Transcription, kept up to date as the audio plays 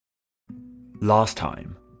last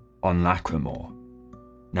time on Lachrymore.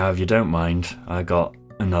 Now, if you don't mind, I got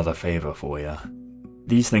another favour for you.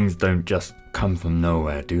 These things don't just come from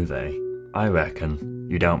nowhere, do they? I reckon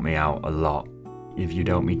you'd help me out a lot if you'd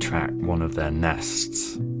help me track one of their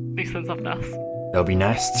nests. These things have nests. There'll be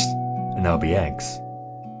nests, and there'll be eggs.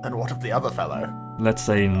 And what of the other fellow? Let's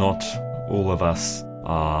say not all of us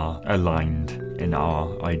are aligned in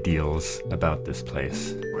our ideals about this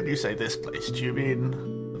place. When you say this place, do you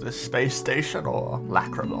mean the space station or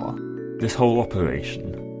Lachrymore? This whole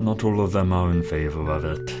operation, not all of them are in favour of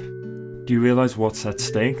it. Do you realise what's at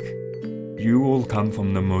stake? You all come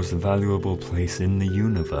from the most valuable place in the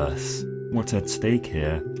universe. What's at stake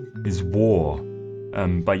here is war.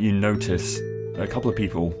 But you notice a couple of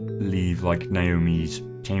people leave, like, Naomi's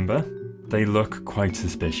chamber. They look quite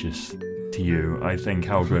suspicious to you. I think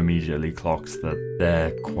Helga immediately clocks that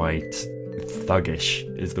they're quite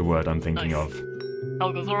thuggish, is the word I'm thinking of.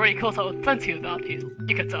 Helga's already caught up with plenty of bad people.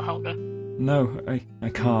 You can tell Helga. No, I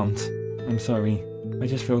can't. I'm sorry. I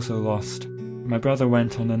just feel so lost. My brother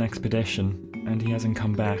went on an expedition, and he hasn't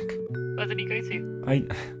come back. Where did he go to?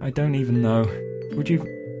 I don't even know. Would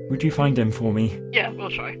you find him for me? Yeah, we'll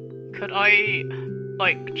try. Could I,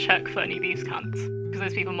 check for any of these cans? Because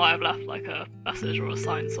those people might have left, a message or a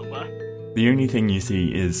sign somewhere. The only thing you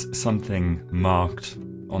see is something marked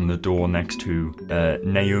on the door next to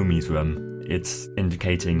Naomi's room. It's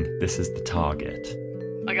indicating this is the target.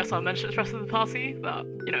 I guess I'll mention to the rest of the party that,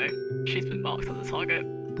 she's been marked as a target.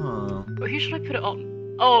 Oh. But who should I put it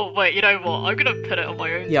on? Oh, wait, you know what? I'm gonna put it on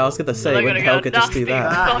my own. Yeah, I was gonna say, wouldn't Helga just do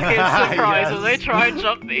that? Fucking surprise Yes. when they try and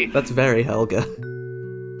jump me. That's very Helga.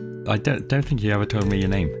 I don't think you ever told me your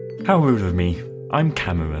name. How rude of me. I'm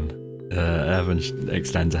Cameron. Evan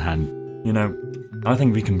extends a hand. You know, I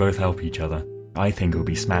think we can both help each other. I think it would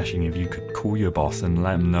be smashing if you could call your boss and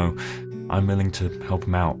let him know I'm willing to help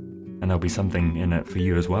him out, and there'll be something in it for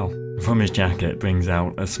you as well. From his jacket brings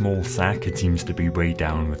out a small sack. It seems to be weighed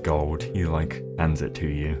down with gold. He, hands it to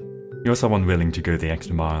you. You're someone willing to go the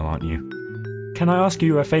extra mile, aren't you? Can I ask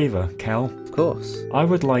you a favour, Kel? Of course. I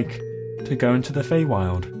would like to go into the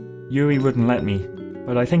Feywild. Yuri wouldn't let me,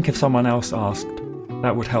 but I think if someone else asked,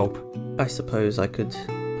 that would help. I suppose I could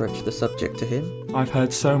broach the subject to him. I've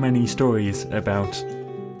heard so many stories about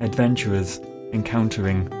adventurers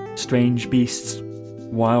encountering strange beasts,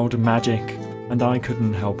 wild magic, and I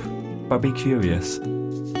couldn't help but be curious.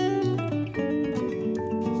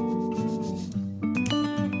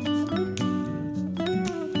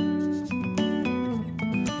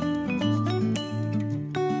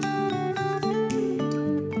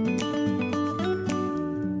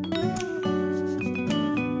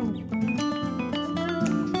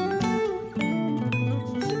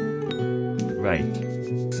 Right,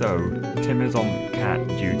 so Tim is on cat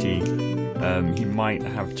duty. He might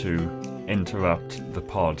have to interrupt the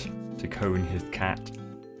pod to cone his cat,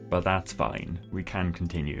 but that's fine. We can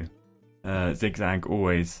continue. Zigzag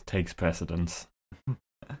always takes precedence.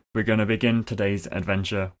 We're going to begin today's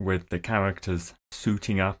adventure with the characters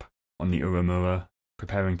suiting up on the Uramura,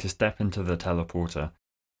 preparing to step into the teleporter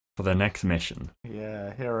for the next mission.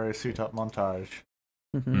 Yeah, hero suit up montage.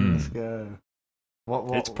 Mm. Let's go.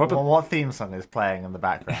 It's What theme song is playing in the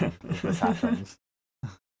background as this happens?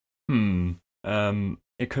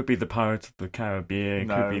 It could be the Pirates of the Caribbean. It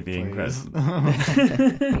No, could be the please.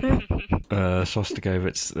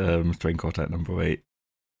 Shostakovich's String Quartet number 8.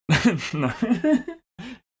 No.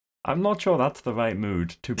 I'm not sure that's the right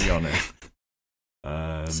mood, to be honest.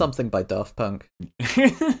 Something by Daft Punk.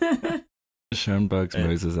 Schoenberg's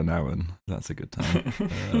Moses and Aaron. That's a good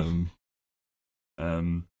time.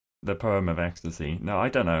 The Poem of Ecstasy. No, I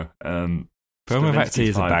don't know. Poem of Ecstasy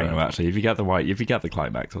is a Stravinsky's banger, actually. If you get the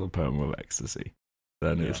climax of the Poem of Ecstasy,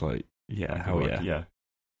 then it's hell yeah.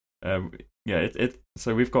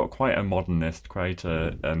 So we've got quite a modernist, quite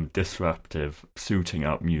a disruptive suiting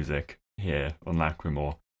up music here on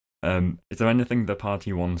Lachrymore. Is there anything the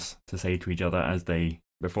party wants to say to each other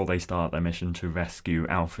before they start their mission to rescue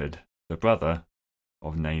Alfred, the brother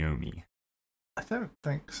of Naomi? I don't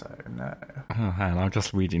think so, no. Oh, man, I'm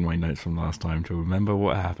just reading my notes from last time to remember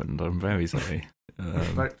what happened. I'm very sorry. We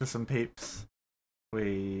spoke to some peeps.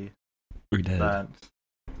 We did. learnt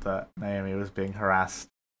that Naomi was being harassed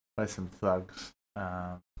by some thugs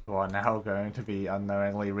who are now going to be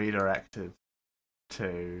unknowingly redirected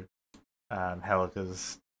to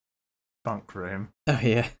Helga's bunk room. Oh,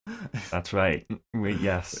 yeah. That's right.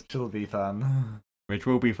 Yes. Which will be fun. Which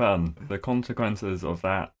will be fun. The consequences of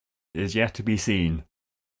that is yet to be seen.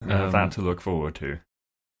 That to look forward to.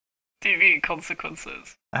 Do you mean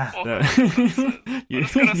consequences? Or No. consequences? you, I'm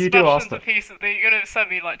just gonna you do smash ask into that. pieces. You're gonna send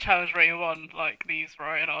me like challenge rating 1, like these,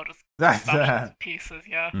 right? And I'll just smash into pieces.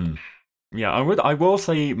 Yeah. Yeah, I will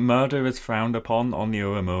say murder is frowned upon on the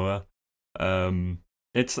Uemura.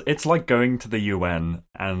 It's like going to the UN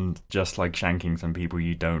and just like shanking some people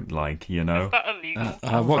you don't like, you know? Is that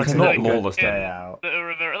illegal? What It's can not it- lawless in day out. the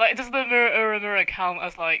Uemura? Like, does the Uemura count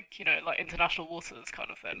as like like international waters kind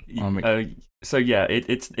of thing? So yeah,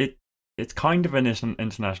 it's kind of an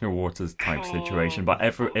international waters type situation, but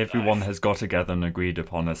everyone Nice. has got together and agreed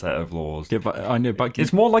upon a set of laws. Yeah, but I know, but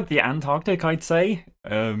It's more like the Antarctic, I'd say,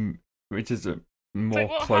 which is a more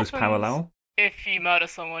what close happens parallel. if you murder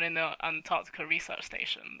someone in the Antarctica research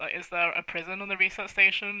station? Like, is there a prison on the research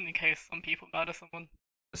station in case some people murder someone?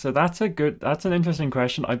 So that's an interesting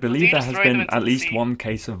question. I do believe you there just has throw them been into at the least sea? one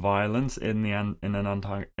case of violence in an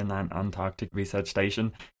Antarctic research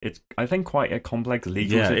station. It's, I think, quite a complex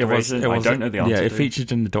legal yeah, situation. I don't know the answer. Yeah, it to.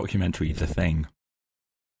 featured in the documentary The Thing.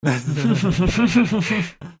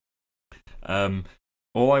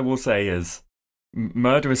 All I will say is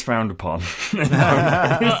murder is frowned upon.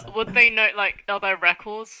 But would they know? Like, are there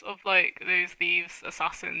records of like those thieves,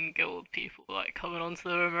 assassin guild people like coming onto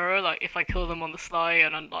the Uemura? Like, if I kill them on the sly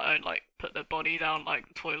and I like put their body down like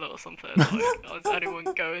the toilet or something, like, is anyone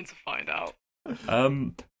going to find out?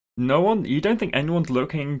 No one. You don't think anyone's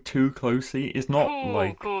looking too closely? It's not Cool,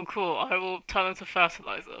 like cool. I will turn into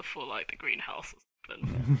fertilizer for like the greenhouse or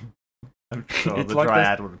something. I'm sure It's the like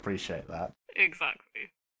Dryad would appreciate that.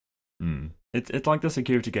 Exactly. It's like the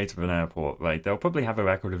security gates of an airport. Like they'll probably have a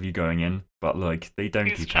record of you going in, but like they don't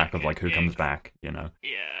Who's keep track of checking? like who Yeah, comes back. You know.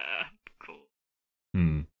 Yeah,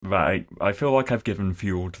 cool. Right. I feel like I've given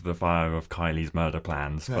fuel to the fire of Kylie's murder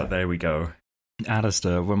plans, but there we go.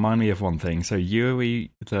 Alistair, remind me of one thing. So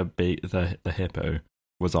Yuri, the hippo,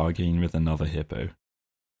 was arguing with another hippo,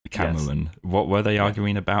 Cameron. What were they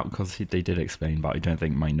arguing about? Because they did explain, but I don't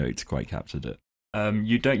think my notes quite captured it.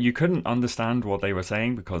 You couldn't understand what they were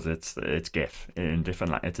saying because it's GIF in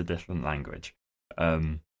it's a different language.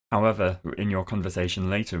 However, in your conversation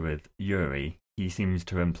later with Yuri, he seems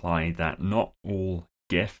to imply that not all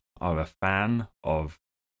GIF are a fan of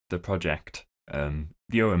the project,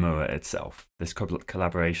 the Uemura itself. This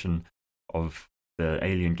collaboration of the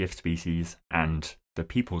alien GIF species and the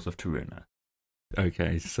peoples of Turuna.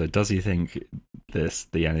 Okay, so does he think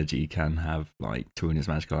the energy can have, like, Turuna's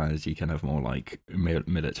magical energy can have more, like,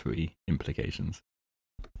 military implications?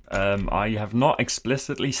 I have not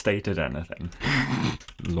explicitly stated anything.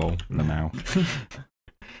 Lol, Lamau.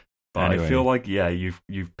 But Anyway. I feel like, yeah, you've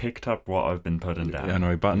picked up what I've been putting down. Yeah,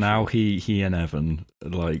 no, but now he and Evan,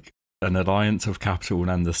 like, an alliance of capital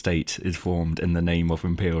and the state is formed in the name of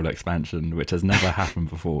imperial expansion, which has never happened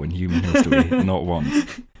before in human history, not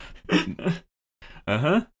once.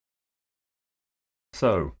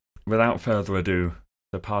 So, without further ado,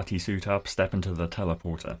 the party suit up, step into the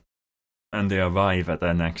teleporter, and they arrive at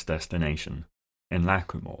their next destination, in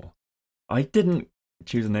Lachrymore. I didn't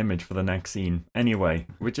choose an image for the next scene. Anyway,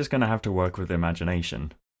 we're just going to have to work with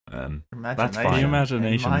imagination. That's fine. The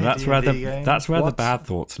imagination. In my That's where D&D game, that's where the what? bad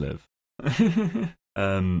thoughts live.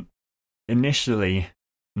 Initially,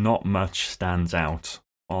 not much stands out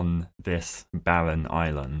on this barren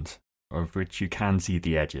island, of which you can see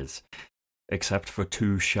the edges, except for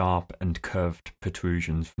two sharp and curved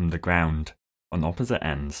protrusions from the ground on opposite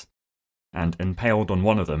ends, and impaled on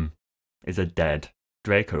one of them is a dead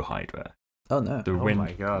Draco Hydra. Oh no. The Oh wind.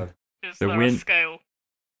 my god. Is The there wind- a scale?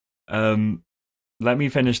 Let me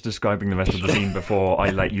finish describing the rest of the scene before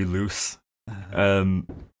I let you loose.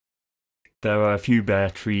 There are a few bare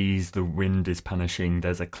trees, the wind is punishing,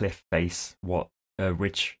 there's a cliff face,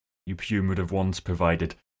 which you presume would have once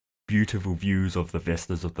provided beautiful views of the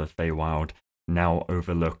vistas of the Feywild, now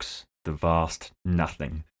overlooks the vast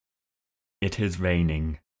nothing. It is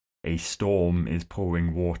raining. A storm is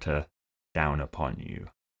pouring water down upon you.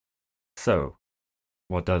 So,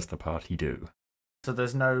 what does the party do? So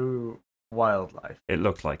there's no wildlife. It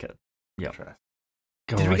looks like it. Yep. Interest.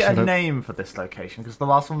 God, Did we I get a should've- name for this location? Because the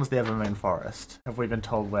last one was the Evermain Forest. Have we been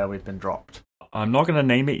told where we've been dropped? I'm not going to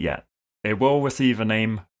name it yet. It will receive a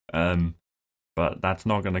name, but that's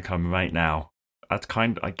not going to come right now. That's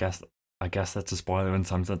I guess that's a spoiler in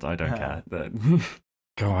some sense. I don't care. But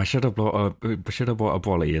God, I should have bought a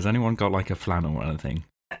brolly. Has anyone got like a flannel or anything?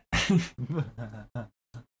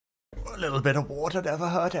 A little bit of water never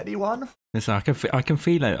hurt anyone. Listen, I can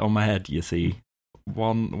feel it on my head. You see,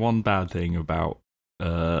 one bad thing about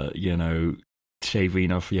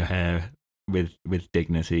shaving off your hair with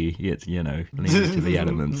dignity. It's leave it to the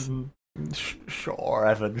elements. Sure,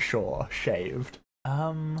 Evan. Sure, shaved.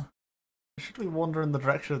 should we wander in the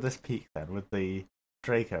direction of this peak then with the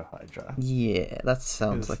Draco Hydra? Yeah, that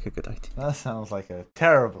sounds like a good idea. That sounds like a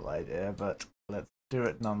terrible idea, but let's do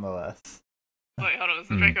it nonetheless. Wait, hold on. Is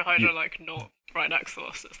the Draco Hydra not right next to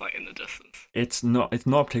us? It's in the distance. It's not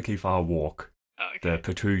a particularly far walk. Oh, okay. The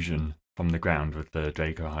protrusion from the ground with the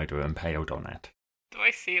Draco Hydra impaled on it. Do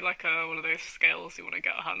I see one of those scales you want to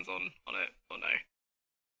get our hands on it, or no?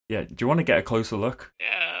 Yeah, do you want to get a closer look?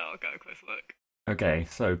 Yeah, I'll get a closer look. Okay,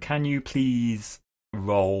 so can you please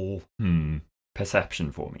roll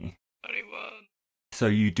perception for me? 21. So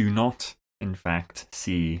you do not, in fact,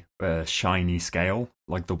 see a shiny scale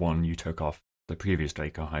like the one you took off the previous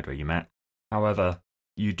Draco Hydra you met. However,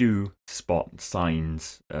 you do spot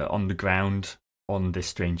signs on the ground on this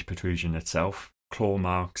strange protrusion itself. Claw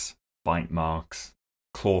marks, bite marks,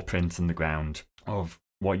 claw prints in the ground of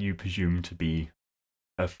what you presume to be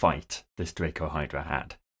a fight this Draco Hydra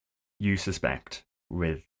had. You suspect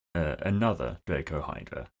with another Draco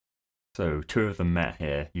Hydra. So 2 of them met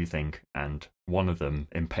here, you think, and one of them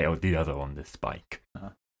impaled the other on this spike,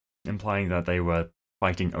 implying that they were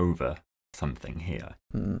fighting over something here.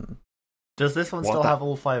 Does this one still have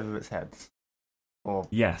all 5 of its heads? Or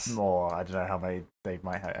yes. More? I don't know how many they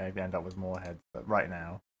might end up with more heads, but right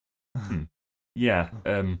now. Yeah,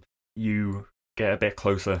 you get a bit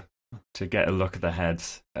closer to get a look at the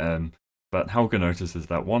heads, but Helga notices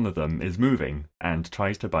that one of them is moving and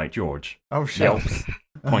tries to bite George. Oh shit. Yelps,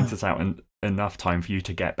 points us out in enough time for you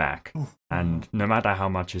to get back, and no matter how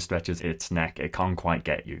much it stretches its neck, it can't quite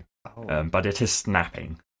get you. But it is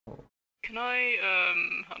snapping. Can I,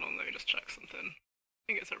 hold on, let me just check something.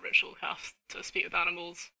 I think it's a ritual cast to speak with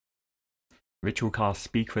animals. Ritual cast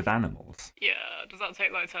speak with animals? Yeah, does that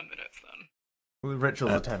take 10 minutes then? Well, the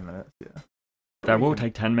rituals are 10 minutes, yeah. That will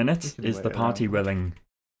take 10 minutes. Is the party willing?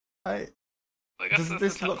 Does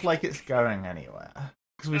this look like it's going anywhere?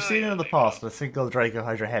 Because we've seen in the past a single Draco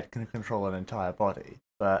Hydra head can control an entire body,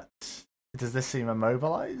 but does this seem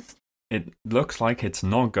immobilized? It looks like it's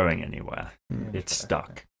not going anywhere. It's stuck.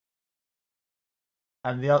 Okay.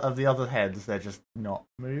 And of the other heads, they're just not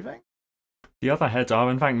moving? The other heads are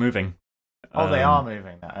in fact moving. Oh, they are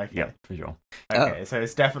moving now. Okay. Yeah, for sure. Okay, so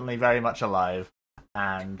it's definitely very much alive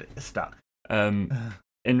and stuck.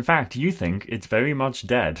 In fact, you think it's very much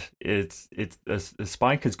dead. The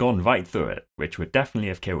spike has gone right through it, which would definitely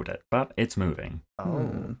have killed it, but it's moving.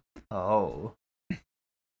 Oh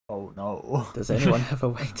no. Does anyone have a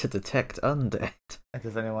way to detect undead?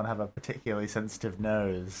 Does anyone have a particularly sensitive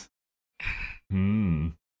nose?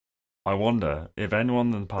 I wonder if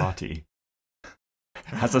anyone in the party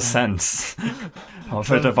has a sense of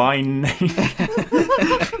a divine name.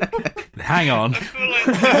 Hang on.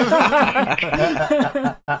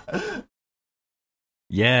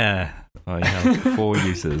 Yeah, I have 4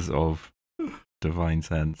 uses of divine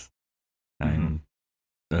sense. And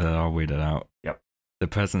I'll read it out. Yep. The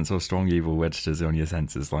presence of strong evil registers on your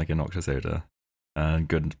senses like a noxious odor. And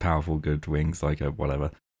good, powerful, good wings like a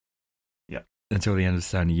whatever. Yep. Until the end of the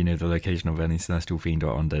turn, you know the location of any celestial fiend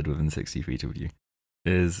or undead within 60 feet of you.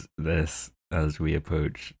 Is this, as we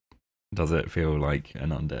approach, does it feel like an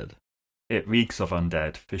undead? It reeks of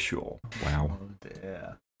undead, for sure. Wow. Oh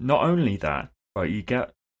dear. Not only that, but you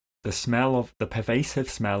get the pervasive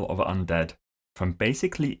smell of undead from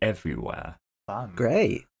basically everywhere. Fun.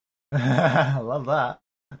 Great. I love that.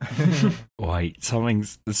 Wait,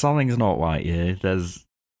 something's not right here. There's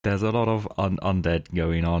a lot of undead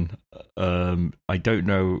going on. I don't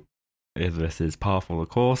know if this is par for the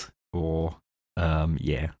course or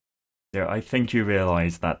yeah. Yeah, I think you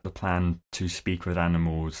realise that the plan to speak with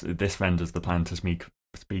animals, this renders the plan to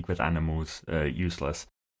speak with animals useless,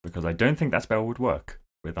 because I don't think that spell would work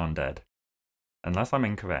with undead, unless I'm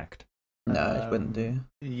incorrect. No, it wouldn't do.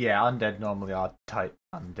 Yeah, undead normally are type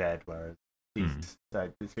undead, whereas beasts,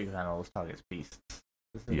 so speak with animals targets beasts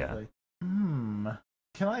specifically. Yeah.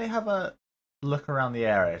 Can I have a look around the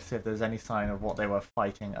area to see if there's any sign of what they were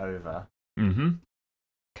fighting over?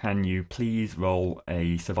 Can you please roll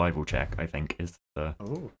a survival check, I think, is the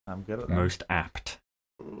I'm good at that. most apt.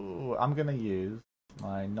 I'm going to use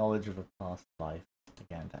my knowledge of a past life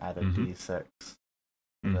again to add a d6.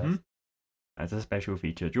 As a special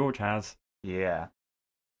feature George has. Yeah.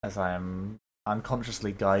 As I am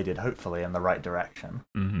unconsciously guided, hopefully, in the right direction.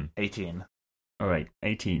 18. Alright,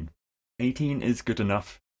 18. 18 is good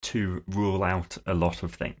enough to rule out a lot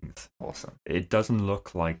of things. Awesome. It doesn't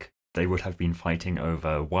look like they would have been fighting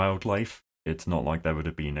over wildlife. It's not like there would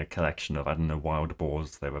have been a collection of, wild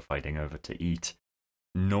boars they were fighting over to eat,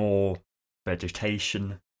 nor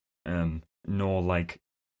vegetation, nor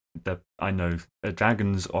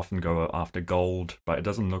dragons often go after gold, but it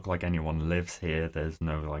doesn't look like anyone lives here. There's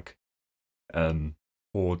no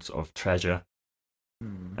hoards of treasure.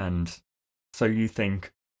 Hmm. And so you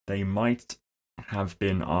think they might have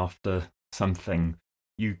been after something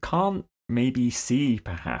you can't maybe see,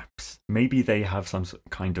 perhaps. Maybe they have some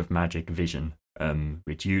kind of magic vision,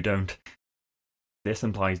 which you don't. This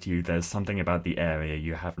implies to you there's something about the area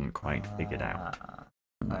you haven't quite figured out.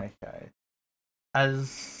 Okay.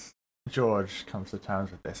 As George comes to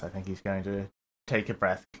terms with this, I think he's going to take a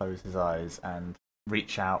breath, close his eyes, and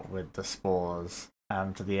reach out with the spores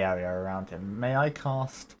to the area around him. May I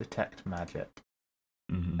cast Detect Magic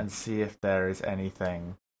and see if there is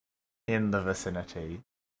anything in the vicinity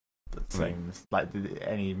that seems like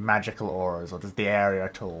any magical auras, or does the area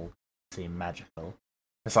at all seem magical,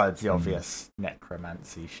 besides the obvious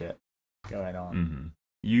necromancy shit going on?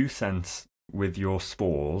 You sense, with your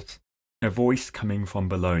spores, a voice coming from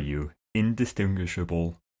below you,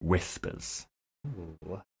 indistinguishable whispers.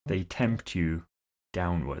 Ooh. They tempt you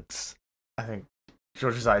downwards. I think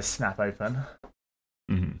George's eyes snap open.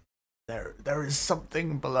 Mm-hmm. There is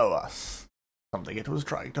something below us. Something it was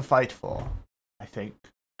trying to fight for. I think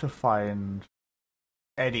to find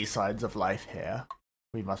any signs of life here,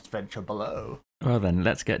 we must venture below. Well then,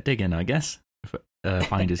 let's get digging, I guess.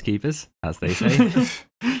 Finders keepers, as they say.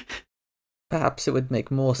 Perhaps it would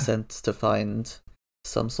make more sense to find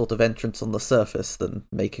some sort of entrance on the surface than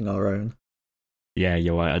making our own. Yeah,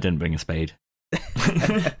 you're right, I didn't bring a spade.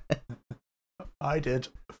 I did.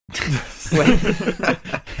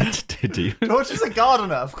 Did you? George is a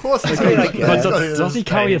gardener, of course. I guess. Does he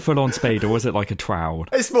carry a full-on spade, or was it like a trowel?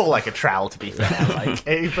 It's more like a trowel, to be fair.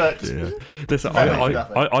 But yeah. Listen,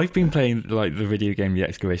 I've been playing like the video game The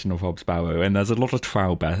Excavation of Hobbs Barrow, and there's a lot of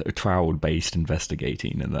trowel-based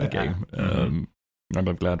investigating in that game. And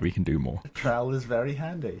I'm glad we can do more. The trowel is very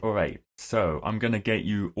handy. All right, so I'm going to get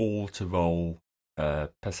you all to roll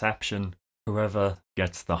perception. Whoever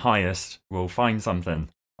gets the highest will find something.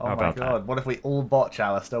 Oh How my about god, what if we all botch,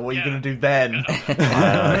 Alistair? What are you going to do then?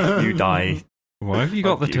 You die. Why have you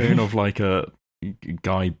got the tone of like a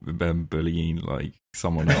guy bullying like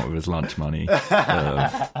someone out of his lunch money? It's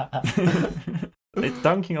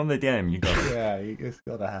dunking on the DM, you got it. Yeah, it's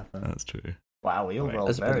got to happen. That's true. Wow, we all rolled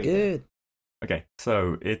That's very pretty good. Okay,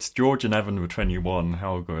 so it's George and Evan with 21,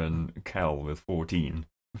 Helga and Kel with 14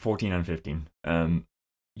 and 15.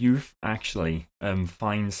 You've actually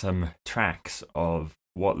find some tracks of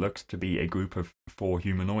what looks to be a group of 4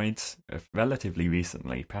 humanoids relatively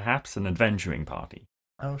recently, perhaps an adventuring party.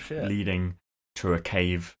 Oh shit. Leading to a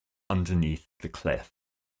cave underneath the cliff.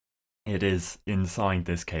 It is inside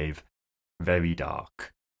this cave, very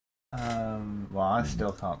dark. Well, I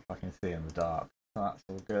still can't fucking see in the dark. So that's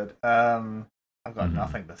all good. I've got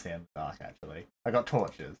nothing to see in the dark, actually. I got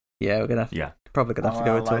torches. Yeah, we're gonna probably gonna have to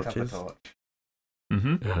go with light torches. Up a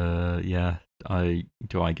torch. Yeah. I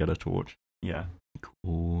get a torch? Yeah.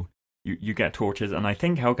 Cool. You get torches, and I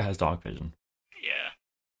think Helga has dark vision.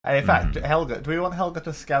 Yeah. In fact, Helga, do we want Helga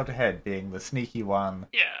to scout ahead, being the sneaky one?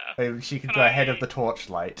 Yeah. Maybe she could go ahead of the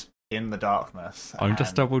torchlight in the darkness. I'm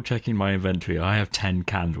just double checking my inventory. I have 10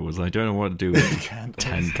 candles. I don't know what to do with 10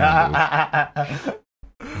 candles.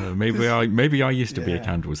 Maybe I used to be a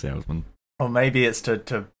candle salesman. Or maybe it's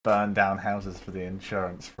to burn down houses for the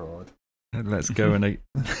insurance fraud. Let's go and leave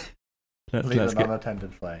an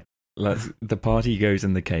unattended flame. The party goes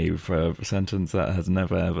in the cave for a sentence that has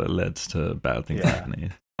never ever led to bad things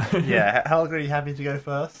happening. Yeah, Helga, are you happy to go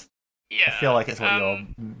first? Yeah. I feel like it's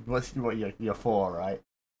what you're for, right?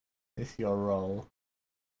 It's your role.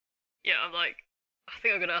 Yeah, I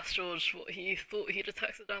think I'm gonna ask George what he thought he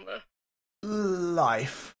detected down there.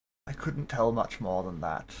 Life. I couldn't tell much more than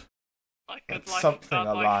that. Like good But life, something bad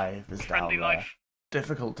alive life, is friendly down there. life.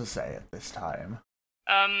 Difficult to say at this time.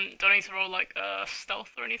 Do I need to roll like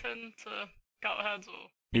stealth or anything to get out ahead, or?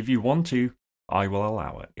 If you want to, I will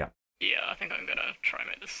allow it. Yeah. Yeah, I think I'm gonna try and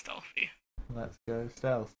make this stealthy. Let's go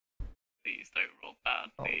stealth. Please don't roll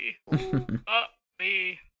badly.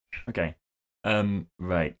 Me. Okay.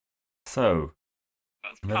 Right. So,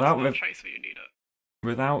 That's Without the rev- trace where you need it.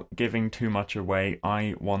 without giving too much away,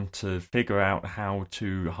 I want to figure out how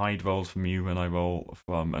to hide rolls from you when I roll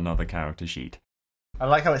from another character sheet. I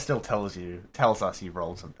like how it still tells us you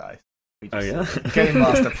rolled some dice. Yeah? Game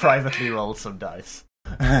Master privately rolled some dice.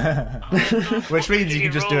 Which means you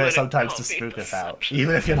can just do it sometimes to spook us out,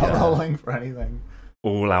 even if you're not rolling for anything.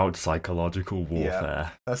 All-out psychological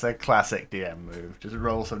warfare. That's a classic DM move. Just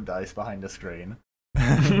roll some dice behind a screen.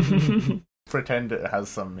 Pretend it has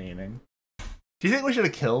some meaning. Do you think we should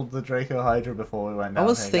have killed the Draco Hydra before we went down? I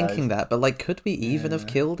was here, thinking guys? that, but could we even have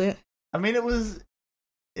killed it? I mean, it was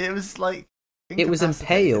like It was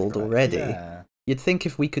incapacitated, impaled right? already. Yeah. You'd think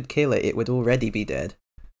if we could kill it, it would already be dead.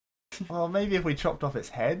 Well, maybe if we chopped off its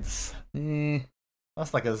heads.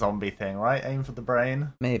 That's like a zombie thing, right? Aim for the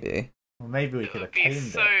brain. Maybe. Well, maybe we It could would have be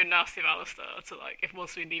tamed so it. nasty of Alistair to, like, if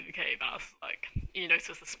once we leave the cave, Alistair, like, you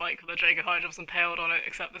notice the spike with the Draco Hydra was impaled on it,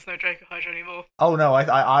 except there's no Draco Hydra anymore. Oh no,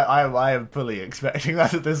 I am fully expecting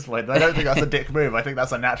that at this point. I don't think that's a dick move. I think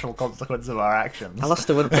that's a natural consequence of our actions.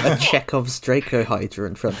 Alistair wouldn't put a Chekhov's Draco Hydra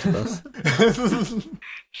in front of us.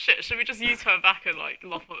 Shit, should we just use her back and, like,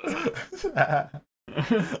 lop on its head?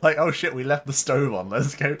 Like, oh shit, we left the stove on.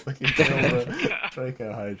 Let's go fucking kill the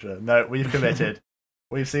Draco Hydra. No, we've committed.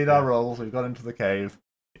 We've seen our roles. We've gone into the cave.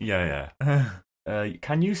 Yeah.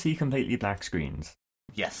 Can you see completely black screens?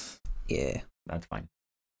 Yes. Yeah. That's fine.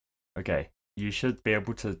 Okay, you should be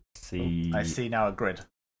able to see I see now a grid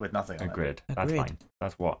with nothing on a grid. A That's grid. fine.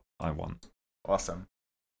 That's what I want. it. Awesome.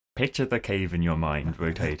 Picture the cave in your mind,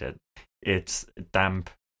 rotate it. It's damp,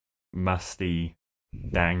 musty,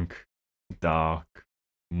 dank, dark,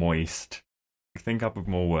 moist. Think up of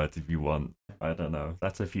more words if you want. I don't know.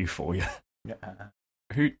 That's a few for you. Yeah.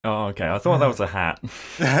 Who? Oh, okay. I thought that was a hat.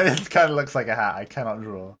 It kind of looks like a hat. I cannot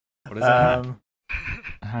draw. What is a hat?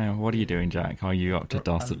 Hang on, what are you doing, Jack? Are you up to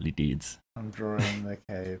dastardly deeds? I'm drawing the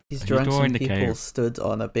cave. He's He's drawing drawing some the people cave. stood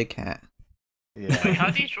on a big hat. Wait, Yeah. how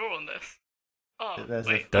do you draw on this? Oh, There's a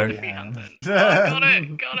wait, Don't- freehand then.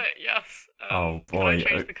 Oh, got it, yes. Oh, Can boy, I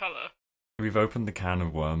change the colour? We've opened the can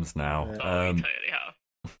of worms now. Yeah. Oh, you totally have.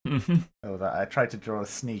 Oh, that I tried to draw a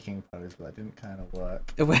sneaking pose, but that didn't kind of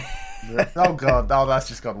work. Wait, Oh god, oh that's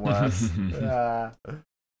just got worse.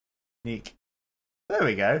 Sneak. There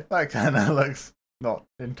we go. That kind of looks not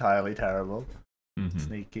entirely terrible. Mhm.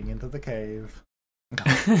 Sneaking into the cave.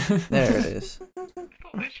 there it is.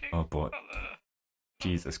 Oh boy,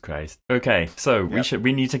 Jesus Christ. Okay, so Yep.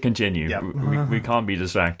 we need to continue. Yep. We can't be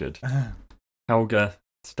distracted. Helga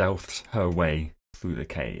stealths her way through the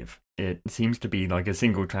cave. It seems to be like a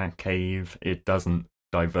single track cave. It doesn't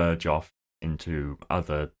diverge off into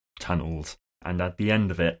other tunnels. And at the end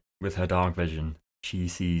of it, with her dark vision, she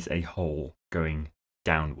sees a hole going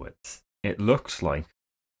downwards. It looks like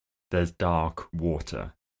there's dark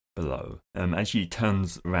water below. As she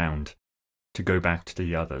turns round to go back to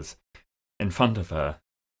the others, in front of her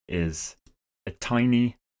is a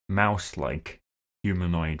tiny mouse-like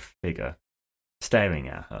humanoid figure staring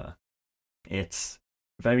at her. It's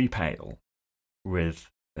very pale,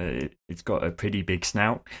 with it's got a pretty big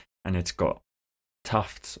snout, and it's got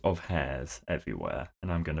tufts of hairs everywhere.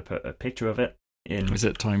 And I'm going to put a picture of it in. Is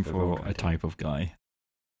it time the for roll a content. type of guy?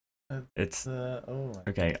 It's oh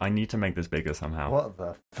my okay. I need to make this bigger somehow. What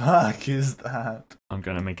the fuck is that? I'm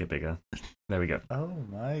going to make it bigger. There we go. Oh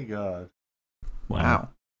my god. Wow.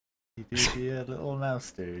 You do be a little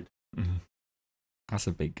mouse dude. Mhm. That's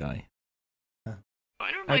a big guy. Mine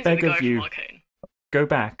I reminds me of beg the guy of from you. Arcane. Go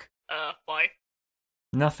back. Why?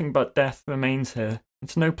 Nothing but death remains here.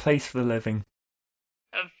 It's no place for the living.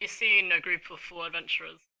 Have you seen a group of 4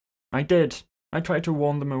 adventurers? I did. I tried to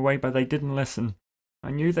warn them away, but they didn't listen.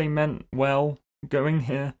 I knew they meant well, going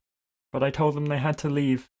here, but I told them they had to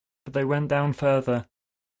leave, but they went down further,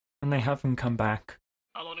 and they haven't come back.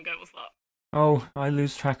 How long ago was that? Oh, I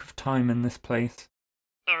lose track of time in this place.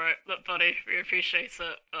 Alright, look, buddy, we appreciate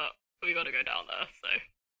it, but we gotta go down there, so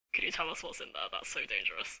can you tell us what's in there? That's so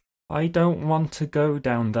dangerous. I don't want to go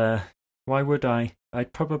down there. Why would I?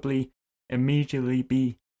 I'd probably immediately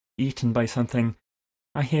be eaten by something.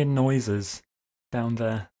 I hear noises down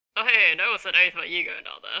there. Oh, hey, no one said anything about you going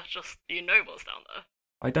down there, just you know what's down there.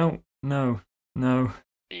 I don't know. No.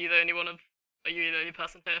 Are you the only one of... Are you the only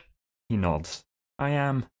person here? He nods. I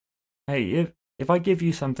am. Hey, if I give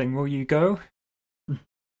you something, will you go?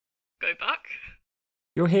 Go back?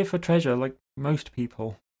 You're here for treasure, like most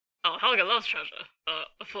people. Oh, Helga loves treasure, but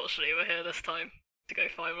unfortunately we're here this time to go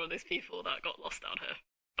find one of those people that got lost down here.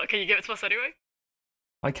 But can you give it to us anyway?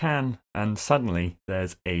 I can, and suddenly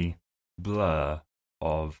there's a blur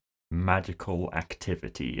of magical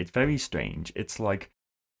activity. It's very strange. It's like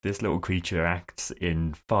this little creature acts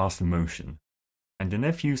in fast motion, and in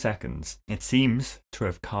a few seconds, it seems to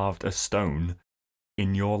have carved a stone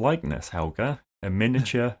in your likeness, Helga. A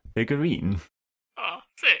miniature figurine. Oh,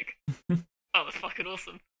 sick. Oh, that's fucking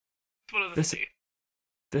awesome. What does this do?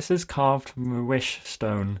 This is carved from a wish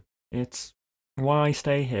stone. It's why I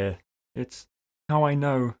stay here. It's how I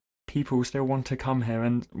know people still want to come here,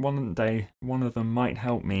 and one day one of them might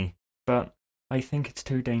help me. But I think it's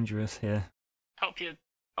too dangerous here. Help you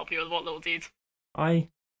with what little deeds? I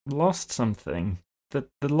lost something. The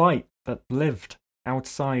light that lived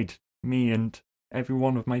outside me and every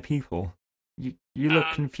one of my people. You look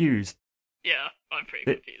confused. Yeah, I'm pretty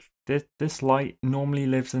confused. This light normally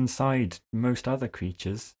lives inside most other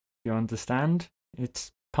creatures. You understand?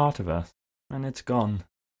 It's part of us, and it's gone.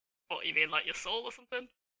 What, you mean like your soul or something?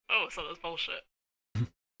 Oh, so that's bullshit.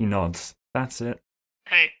 He nods. That's it.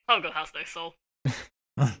 Hey, Helga has no soul.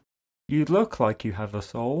 You look like you have a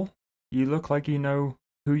soul. You look like you know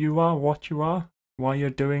who you are, why you're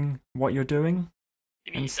doing what you're doing.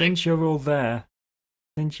 You mean And since you're all there,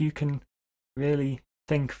 since you can really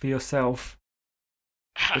think for yourself,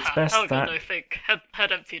 it's best Helga, that no think.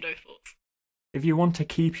 Head empty, no thoughts. if you want to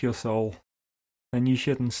keep your soul, then you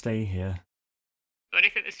shouldn't stay here. Where do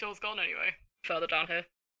you think this soul's gone anyway? Further down here?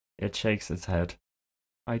 It shakes its head.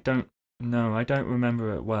 I don't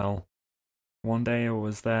remember it well. One day I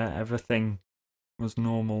was there, everything was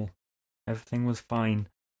normal, everything was fine,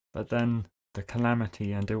 but then the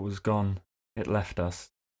calamity and it was gone. It left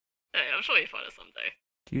us. Hey, I'm sure you'll find it someday.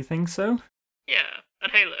 Do you think so? Yeah,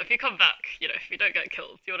 and hey, look, if you come back, if you don't get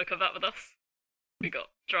killed, do you want to come back with us? We got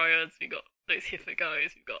dryads, we got those Hiffa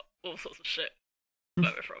guys, we've got all sorts of shit.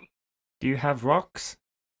 Where we're from. Do you have rocks?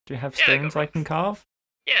 Do you have Yeah, I got stones I can rocks. carve?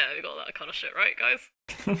 Yeah, we got that kind of shit, right,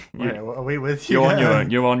 guys? Wait, are we with you? You're on your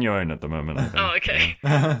own. You're on your own at the moment. I think.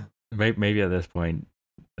 Oh, okay. Maybe at this point,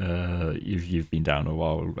 you've been down a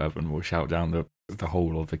while. Evan will shout down the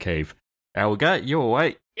hole of the cave. Helga, you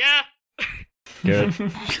awake? Yeah! Good.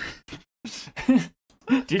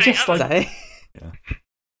 Do you Hey, just I'm- like?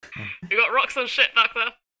 We got rocks and shit back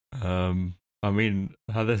there. I mean,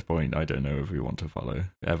 at this point, I don't know if we want to follow.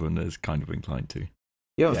 Evan is kind of inclined to.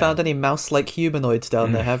 You haven't Yeah. found any mouse-like humanoids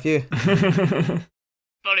down there, have you?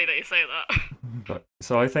 Funny that you say that.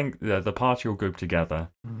 So I think the party will group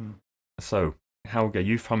together. Mhm. So Helga,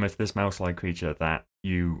 you've promised this mouse-like creature that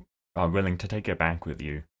you are willing to take it back with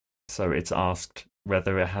you. So it's asked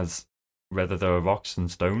whether there are rocks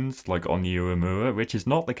and stones like on the Uemura, which is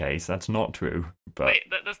not the case. That's not true. But Wait,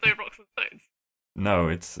 there's no rocks and stones? no,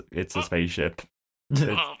 it's a What? spaceship.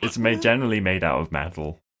 Oh, It's but- generally made out of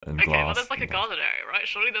metal and Okay, glass. well there's like a and garden area, right?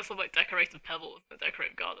 Surely there's some like decorated pebbles and a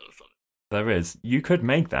decorated garden or something. There is. You could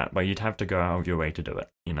make that, but you'd have to go out of your way to do it.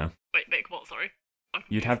 Wait, make what, sorry? I'm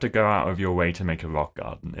You'd confused. have to go out of your way to make a rock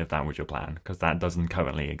garden if that was your plan, because that doesn't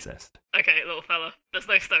currently exist. Okay, little fella. There's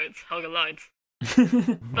no stones. Helga lied.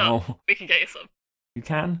 Oh, We can get you some. you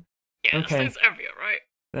can? Yeah, Okay. there's stones everywhere, right?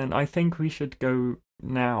 Then I think we should go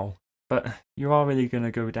now. But you are really going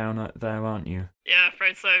to go down there, aren't you? Yeah,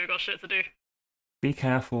 afraid so. We've got shit to do. Be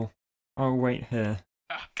careful. I'll wait here.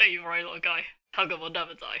 Ah, don't you worry, little guy. Helga will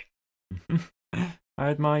never die. I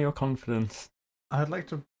admire your confidence. I'd like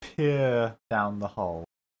to peer down the hole.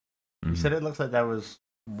 You Mhm. said it looks like there was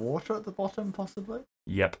water at the bottom, possibly?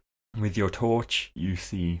 Yep. With your torch, you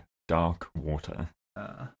see dark water.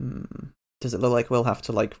 Does it look like we'll have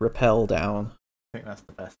to, rappel down? I think that's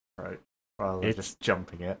the best approach, rather than It's- just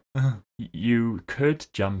jumping it. You could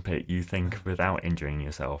jump it, you think, without injuring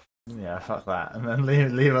yourself. Yeah, fuck that. And then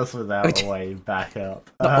leave us without Okay. a way back up.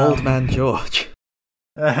 The old man George.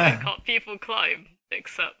 Can't people climb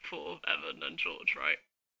except for Evan and George, right?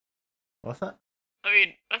 What's that? I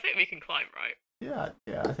mean, I think we can climb, right? Yeah,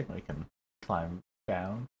 I think we can climb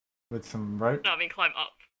down with some rope. No, I mean climb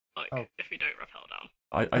up. Oh. If we don't rappel down.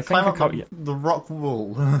 I think Climb a up couple, the rock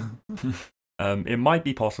wall. it might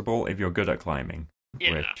be possible if you're good at climbing.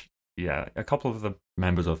 Yeah. Which, yeah, a couple of the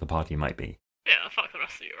members of the party might be. Yeah, fuck the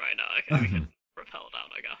rest of you right now. Okay, we can rappel down,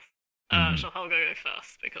 I guess. Mhm. Shall Helga go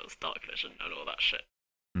first? Because dark vision and all that shit.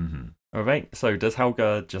 Alright, so does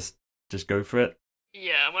Helga just go for it?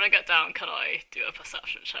 Yeah, when I get down, can I do a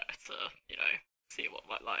perception check to, see what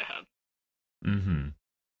might lie ahead?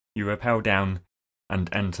 You rappel down and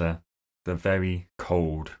enter the very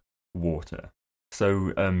cold water.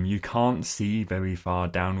 So you can't see very far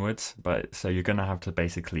downwards, but so you're gonna have to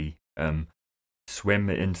basically swim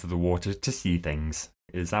into the water to see things.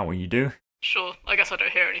 Is that what you do? Sure, I guess I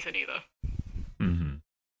don't hear anything either.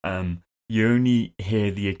 You only hear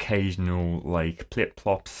the occasional plip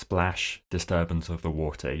plop splash disturbance of the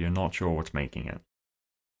water. You're not sure what's making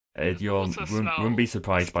it. You water wouldn't be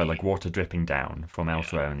surprised by smells water dripping down from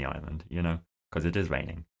elsewhere in the island, because it is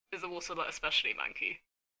raining. Is the water especially manky?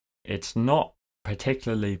 It's not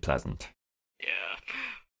particularly pleasant. Yeah,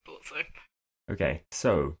 thought so. Okay,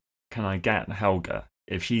 so can I get Helga,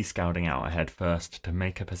 if she's scouting out ahead first, to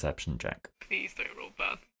make a perception check? Please don't roll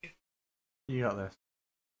bad. You got this.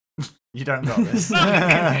 You don't got this.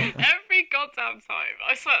 Every goddamn time.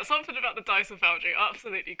 I swear, something about the dice and foundry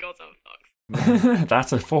absolutely goddamn fucks.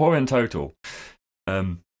 That's a 4 in total.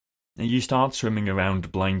 You start swimming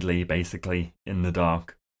around blindly, basically, in the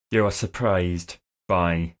dark. You are surprised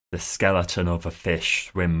by the skeleton of a fish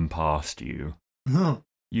swim past you.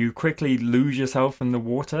 You quickly lose yourself in the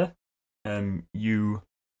water. You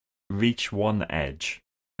reach one edge,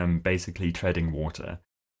 basically treading water.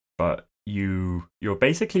 but you're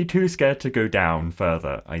basically too scared to go down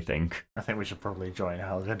further, I think. I think we should probably join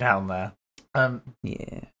Helga down there.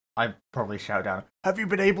 Yeah. I'd probably shout down, have you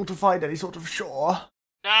been able to find any sort of shore?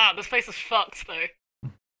 Nah, this place is fucked though.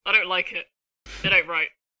 I don't like it. It ain't right.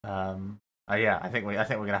 Yeah, I think we're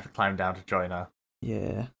gonna have to climb down to join her.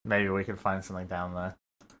 Yeah. Maybe we can find something down there.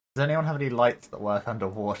 Does anyone have any lights that work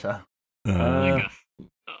underwater? I guess.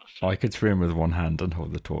 Oh, shit. I could swim with one hand and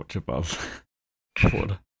hold the torch above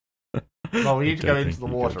water. Well, we need to I go don't into the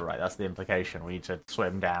think you water, could. right? That's the implication. We need to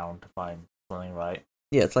swim down to find something, right?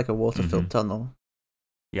 Yeah, it's like a water-filled tunnel.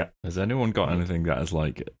 Has anyone got anything that is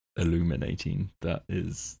like illuminating? That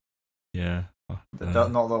is, yeah.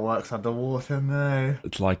 Not that works underwater, no.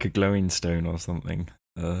 It's like a glowing stone or something.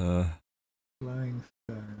 Glowing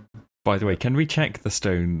stone. By the way, can we check the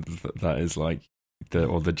stone that is like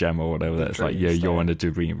the gem or whatever that's like? Dream Yeah, stone. you're in a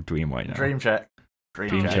dream right now. Dream check.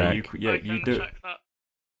 Dream check. check. Yeah, I you can do. check that.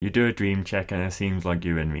 You do a dream check, and it seems like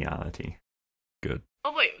you're in reality. Good.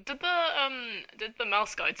 Oh wait, did the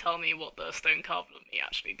mouse guy tell me what the stone carved on me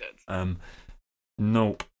actually did?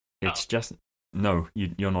 Nope. It's Oh. just no.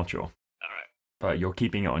 You're not sure, Alright. but you're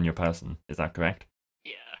keeping it on your person. Is that correct?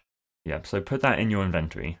 Yeah. Yeah. So put that in your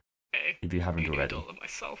inventory Okay. if you haven't I need already. all of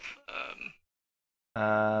myself.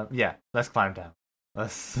 Yeah, let's climb down.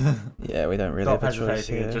 Let's Yeah, we don't really stop have a choice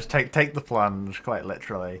hesitating and here. just take the plunge, quite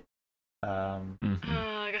literally. Mhm.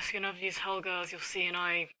 I guess you're gonna have to use Helga as your seeing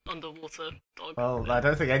eye underwater dog. Well, I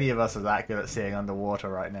don't think any of us are that good at seeing underwater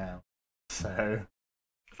right now. So,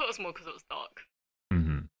 I thought it was more because it was dark.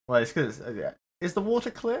 Mhm. well, it's because is the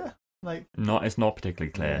water clear? Like, It's not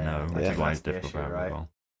particularly clear, Yeah, no. I Which think is why that's it's the difficult issue, for right? everyone.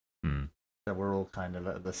 Mm. so we're all kind of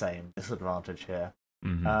at the same disadvantage here.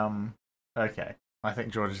 Mhm. Okay. I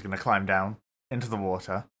think George is going to climb down into the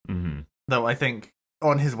water. Mhm. Though I think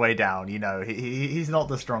on his way down, he's not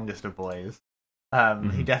the strongest of boys. He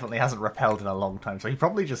Mhm. definitely hasn't rappelled in a long time, so he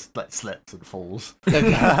probably just slips and falls.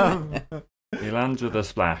 Okay. He lands with a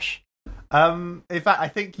splash. In fact, I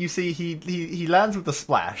think you see he lands with a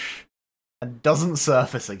splash and doesn't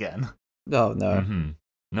surface again. Oh no. Mhm.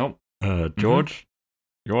 Nope. George,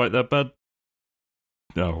 you alright there, bud?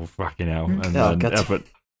 Oh, fucking hell. And Oh, then God.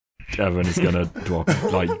 Evan is gonna drop,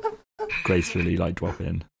 gracefully, drop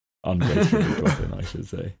in. Ungracefully drop in, I should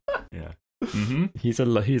say. Yeah. Mhm.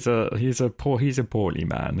 He's a portly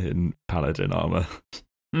man in paladin armor,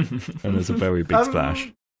 and there's a very big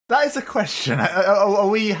splash. That is a question. Are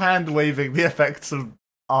we hand waving the effects of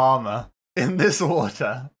armor in this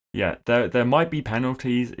water? Yeah, there might be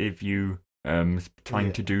penalties if you trying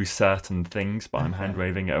Yeah. to do certain things, but I'm hand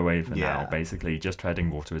waving it away for now. Yeah. Basically, just treading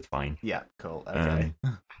water is fine. Yeah, cool. Okay.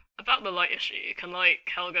 About the light issue, can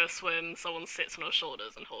Helga swim? Someone sits on her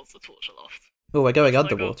shoulders and holds the torch aloft. Well, we're going Like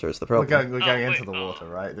a- underwater is the we're problem. going Oh, into wait, the water,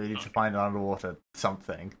 right? We need to okay. find an underwater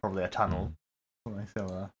something, probably a tunnel, something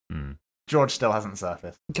similar. Mm. George still hasn't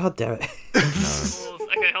surfaced. God damn it. No.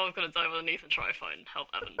 Okay, Helga's gonna dive underneath and try to help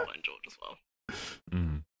Evan find George as well.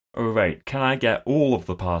 Mm. All right, can I get all of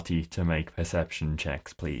the party to make perception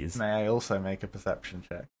checks, please? May I also make a perception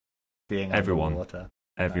check? Being Everyone. underwater.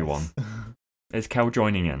 Everyone. Nice. Is Kel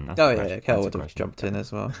joining in? That's Oh the yeah, question. Kel That's would the have question. jumped in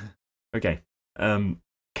as well. Okay.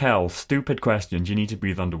 Kel, stupid questions. You need to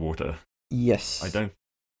breathe underwater. Yes. I don't.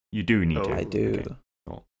 You do need Oh, to. I do.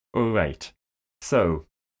 Okay. All right. So,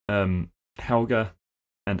 Helga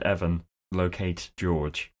and Evan locate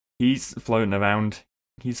George. He's floating around.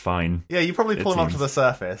 He's fine. Yeah, you probably pull It him up to seems. the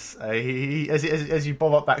surface. As you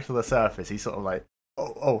bob up back to the surface, he's sort of like,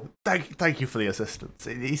 thank you for the assistance.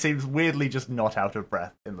 He seems weirdly just not out of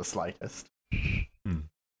breath in the slightest.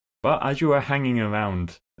 But as you are hanging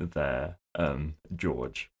around there,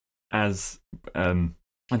 George, as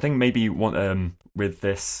I think maybe with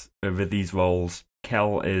these rolls,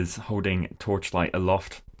 Kel is holding torchlight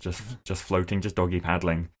aloft, just floating, just doggy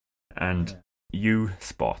paddling, and you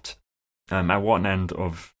spot at one end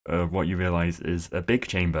of what you realize is a big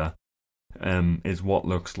chamber, is what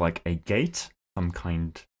looks like a gate, some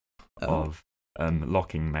kind of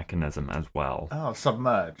locking mechanism as well. Oh,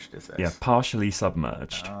 submerged, is this? Yeah, partially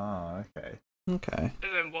submerged. Oh, okay. Okay.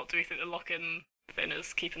 And then what do we think the lock-in thing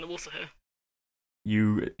is keeping the water here?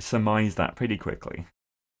 You surmise that pretty quickly.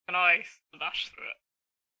 Can I smash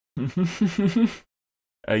through it?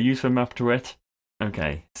 You swim up to it?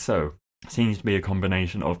 Okay, so, seems to be a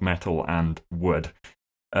combination of metal and wood.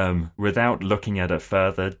 Without looking at it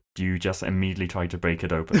further, do you just immediately try to break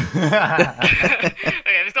it open? Okay,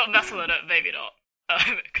 if it's got metal in it, maybe not.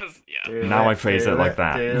 Because, yeah. Now I phrase it like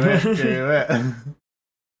that. Do it.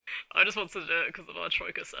 I just wanted to do it because of our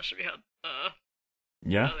Troika session we had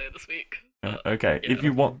Yeah? earlier this week. Okay, yeah.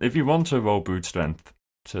 if you want to roll brute strength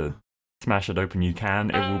to smash it open, you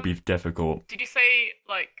can. It will be difficult. Did you say,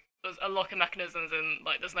 like, there's unlocking mechanisms and,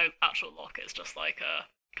 like, there's no actual lock, it's just, like, a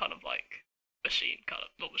kind of, like, machine,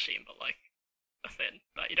 not machine, but, like, a thing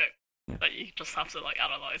that you don't, that you just have to, like,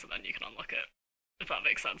 analyze and then you can unlock it, if that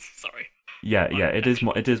makes sense. Sorry. Yeah,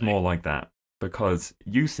 it is more like that, because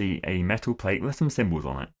you see a metal plate with some symbols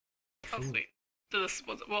on it. Oh, sweet.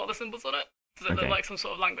 What are the symbols on it? Does it look like some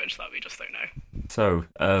sort of language that we just don't know? So,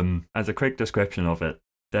 as a quick description of it,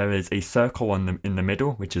 there is a circle in the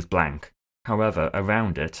middle, which is blank. However,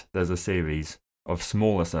 around it, there's a series of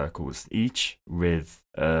smaller circles, each with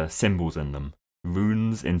symbols in them.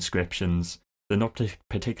 Runes, inscriptions. They're not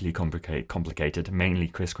particularly complicated, mainly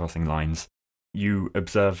crisscrossing lines. You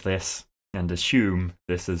observe this and assume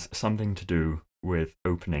this is something to do with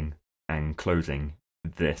opening and closing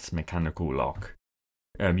this mechanical lock.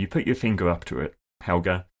 You put your finger up to it,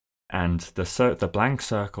 Helga, and the blank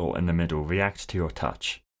circle in the middle reacts to your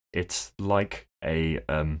touch. It's like a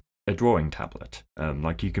drawing tablet.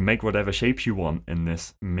 Like you can make whatever shapes you want in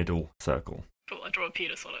this middle circle. Cool, I draw a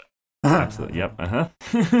penis on it. Absolutely, yep, Do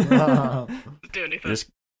anything.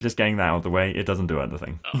 Just getting that out of the way, it doesn't do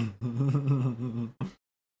anything. Oh.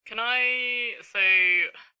 Can I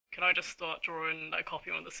just start drawing a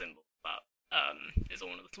copy on the symbol that is on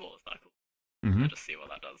one of the smaller circles? Mm-hmm. And just see what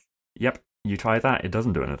that does. Yep, you try that, it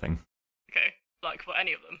doesn't do anything. Okay, like for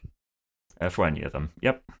any of them? For any of them,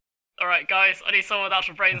 yep. Alright, guys, I need someone with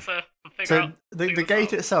actual brains to figure out. So the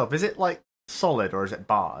gate itself, is it like solid or is it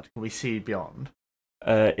barred? Can we see beyond?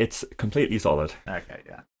 It's completely solid. Okay,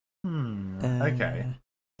 yeah. Okay.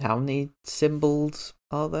 How many symbols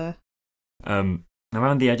are there?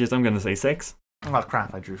 Around the edges, I'm going to say 6. Oh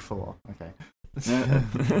crap! I drew 4. Okay.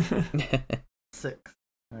 6.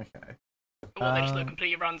 Okay. Well, they just look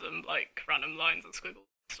completely random, like random lines and squiggles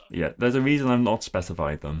and stuff. Yeah, there's a reason I've not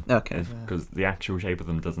specified them. Okay. Because the actual shape of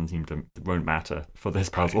them won't matter for this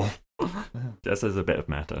puzzle. Just as a bit of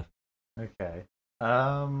matter. Okay.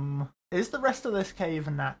 Is the rest of this cave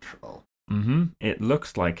natural? Mm-hmm. It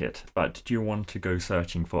looks like it, but do you want to go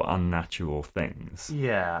searching for unnatural things?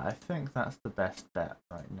 Yeah, I think that's the best bet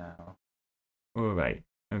right now. Alright,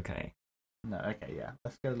 okay. No, okay, yeah.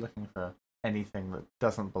 Let's go looking for anything that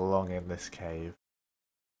doesn't belong in this cave.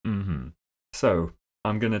 Mm-hmm. So,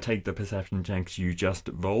 I'm going to take the perception checks you just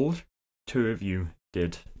rolled. 2 of you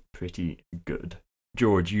did pretty good.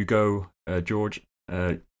 George, you go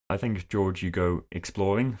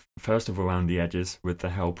exploring, first of all around the edges with the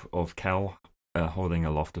help of Kel holding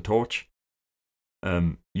aloft a torch.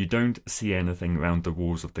 You don't see anything around the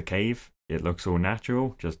walls of the cave. It looks all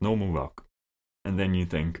natural, just normal rock. And then you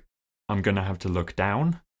think, I'm going to have to look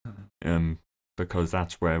down, because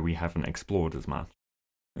that's where we haven't explored as much.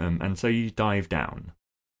 And so you dive down,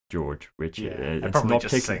 George, which it's I probably not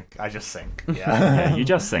just sink. I just sink. Yeah, yeah, you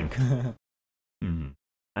just sink.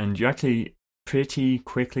 And you actually pretty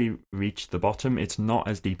quickly reach the bottom. It's not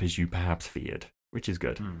as deep as you perhaps feared, which is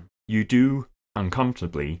good. You do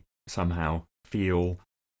uncomfortably somehow feel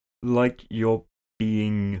like you're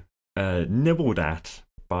being nibbled at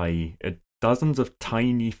by dozens of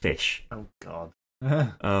tiny fish. Oh god.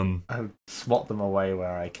 I swat them away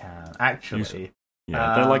where I can. Actually,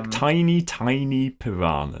 they're like tiny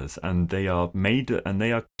piranhas, and they are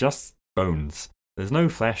just bones. There's no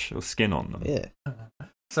flesh or skin on them. Yeah.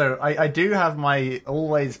 So I do have my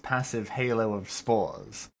always passive halo of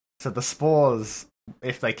spores. So the spores,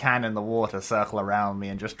 if they can in the water, circle around me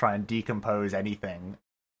and just try and decompose any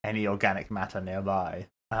organic matter nearby.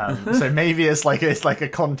 So maybe it's like a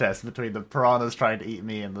contest between the piranhas trying to eat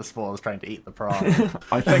me and the spores trying to eat the piranha.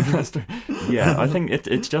 I think I think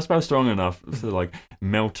it's just about strong enough to like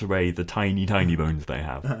melt away the tiny bones they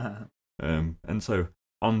have. And so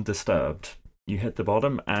undisturbed, you hit the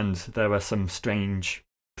bottom, and there are some strange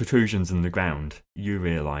protrusions in the ground. You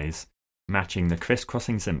realise matching the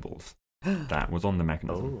crisscrossing symbols that was on the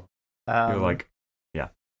mechanism. You're like, yeah.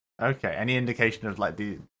 Okay. Any indication of like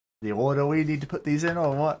the order we need to put these in,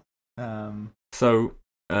 or what? So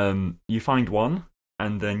you find one,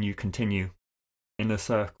 and then you continue in a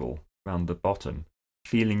circle round the bottom,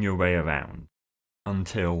 feeling your way around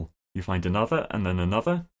until you find another, and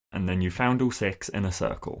then you found all 6 in a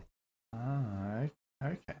circle. Oh,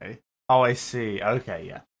 okay. Oh, I see. Okay,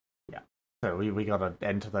 yeah. So we gotta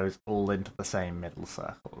enter those all into the same middle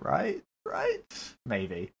circle, right?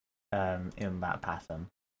 Maybe. In that pattern.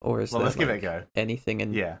 Or is there let's give it a go. Anything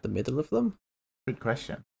in the middle of them? Good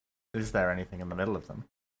question. Is there anything in the middle of them?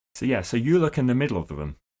 So you look in the middle of the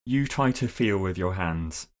room. You try to feel with your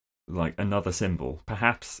hands like another symbol,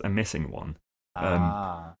 perhaps a missing one.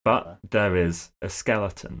 But there is a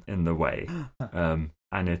skeleton in the way.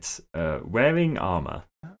 and it's wearing armor.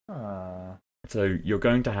 So you're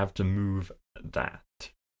going to have to move that.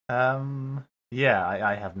 Yeah,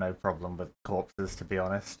 I have no problem with corpses, to be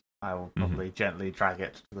honest. I will probably gently drag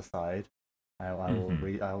it to the side. I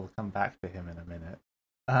will come back to him in a minute.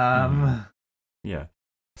 Yeah.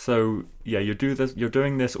 So yeah, you're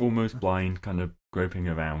doing this almost blind, kind of groping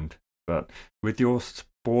around, but with your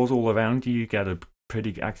spores all around you, you get a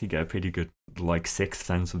pretty good like sixth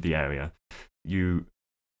sense of the area. You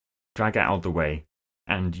drag it out of the way,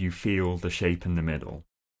 and you feel the shape in the middle.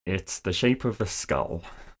 It's the shape of a skull.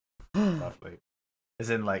 Lovely. As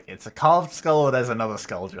in, like, it's a carved skull, or there's another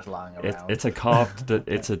skull just lying around? It's a carved.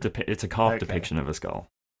 It's a carved depiction of a skull.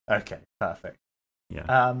 Okay, perfect.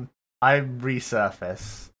 Yeah. I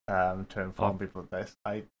resurface to inform people of this.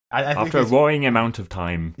 I think after a roaring amount of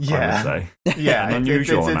time, I would say. Yeah, an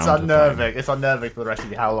unusual it's amount unnerving. of time. It's unnerving for the rest of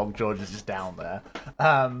you how long George is just down there.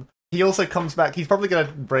 He also comes back. He's probably going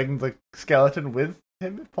to bring the skeleton with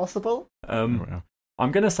him, if possible. I'm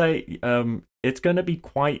going to say it's going to be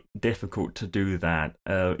quite difficult to do that.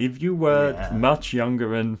 If you were much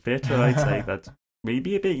younger and fitter, I'd say that's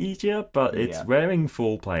maybe a bit easier, but it's wearing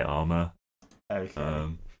full plate armor. Okay.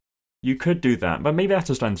 You could do that, but maybe that's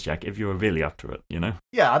a strength check if you're really up to it, you know?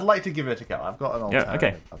 Yeah, I'd like to give it a go. I've got an alternative.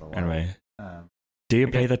 Okay. Otherwise. Anyway, do you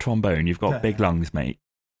play the trombone? You've got big lungs, mate.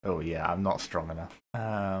 Oh yeah, I'm not strong enough.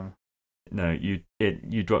 No, you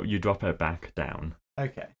drop it back down.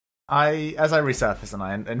 Okay. As I resurface and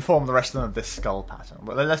I inform the rest of them of this skull pattern.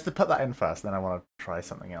 But let's put that in first, then I want to try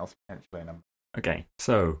something else potentially. Okay,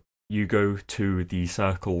 so you go to the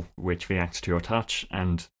circle which reacts to your touch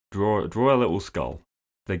and draw a little skull.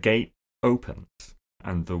 The gate opens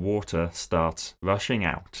and the water starts rushing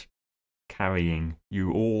out, carrying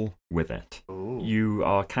you all with it. Ooh. You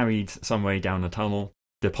are carried some way down a tunnel,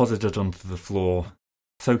 deposited onto the floor,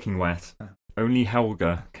 soaking wet. Only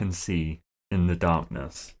Helga can see in the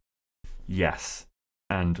darkness. Yes,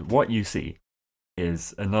 and what you see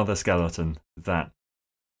is another skeleton that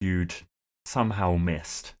you'd somehow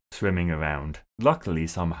missed swimming around. Luckily,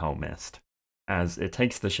 somehow missed, as it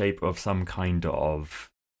takes the shape of some kind of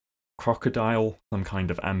crocodile, some kind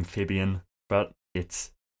of amphibian, but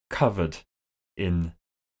it's covered in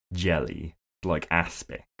jelly, like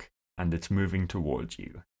aspic, and it's moving towards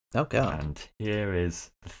you. Oh god. And here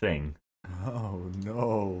is the thing. Oh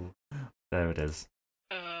no. There it is.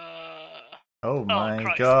 Oh my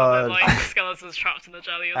Christ, god. like the skeleton's trapped in the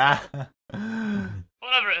jelly as well.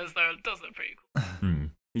 Whatever it is, though, it does look pretty cool.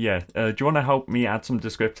 Yeah. Do you want to help me add some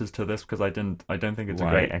descriptors to this? Because I don't think it's a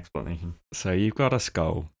great explanation. So you've got a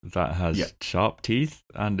skull that has sharp teeth,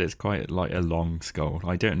 and it's quite like a long skull.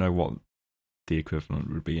 I don't know what the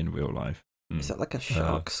equivalent would be in real life. Is that like a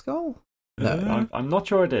shark skull? No. I'm not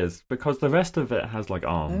sure it is, because the rest of it has like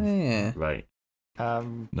arms. Oh, yeah. Right.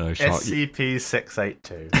 No, shark.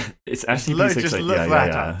 SCP-682. It's SCP-682. Just look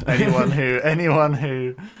that up. Anyone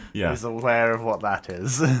who is aware of what that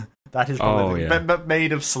is. That is probably but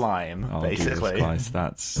made of slime, basically. Jesus Christ,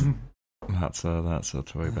 that's a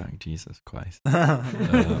throwback. Jesus Christ.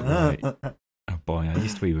 Right. Oh boy, I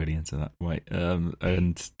used to be really into that. Right,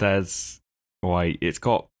 and there's it's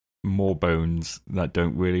got more bones that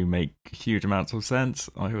don't really make huge amounts of sense,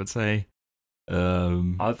 I would say.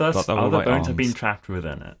 Other bones have been trapped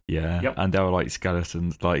within it. Yeah, yep. And there were like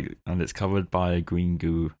skeletons, and it's covered by a green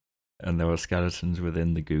goo, and there were skeletons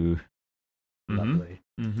within the goo. Lovely.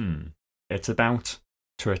 Mm-hmm. It's about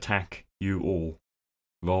to attack you all.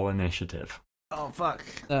 Roll initiative. Oh fuck!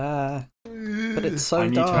 But it's so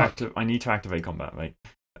dark. I need to activate combat, right?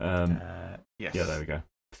 Yes. Yeah, there we go.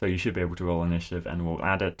 So you should be able to roll initiative, and we'll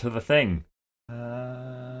add it to the thing.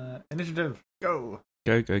 Initiative, go!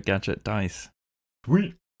 Go, gadget, dice.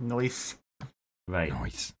 Sweet. Nice. Right.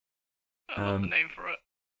 Nice. I love the name for it.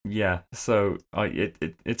 Yeah, so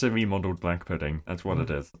it's a remodeled black pudding. That's what it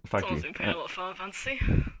is. Fuck you. Someone's been paying a lot of Final Fantasy.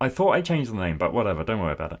 I thought I changed the name, but whatever. Don't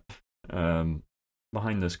worry about it.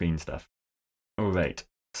 Behind the screen stuff. All right.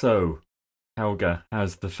 So Helga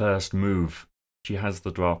has the first move. She has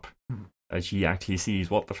the drop. As she actually sees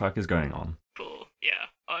what the fuck is going on. Cool. Yeah,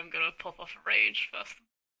 I'm gonna pop off a rage first,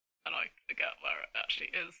 and I forget where it actually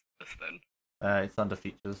is. This thing. It's under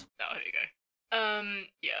features. Oh, here you go.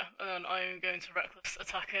 Yeah, and then I'm going to reckless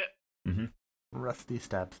attack it. Mm-hmm. Rusty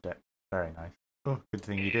stab stick. Very nice. Oh, good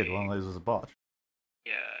thing you did. One of those was a botch.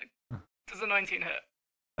 Yeah. Does a 19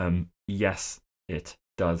 hit? Yes, it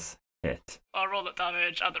does hit. I'll roll that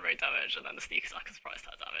damage, add the raid damage, and then the sneak attack is surprise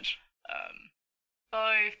attack damage.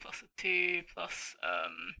 5 plus a 2 plus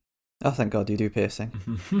Oh, thank God you do piercing.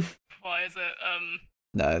 why is it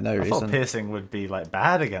No I reason. thought piercing would be like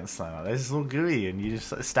bad against them. This is all gooey, and you just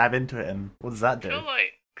sort of stab into it, and what does that I do? feel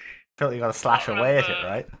like You gotta slash can't away at it, remember.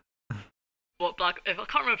 right? If I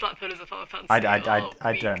can't remember Blackbird is a Final Fantasy. I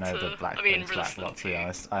don't know the Black Prince resistant to be to-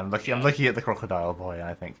 honest. I'm looking at the crocodile boy, and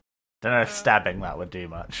I think don't know if stabbing that would do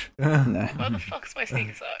much. No. Where the fuck's my sneak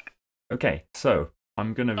attack? Okay, so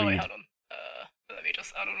I'm gonna Oh wait, read. hold on. Let me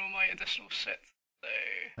just add on all my additional shit.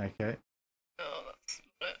 So, Okay. that's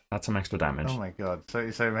it. That's some extra damage. Oh my god,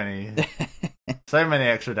 so many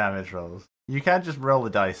extra damage rolls. You can just roll the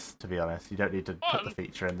dice, to be honest. You don't need to put the One.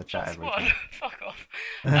 feature in the chat Just every one. time. Fuck off.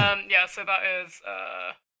 Yeah, so that is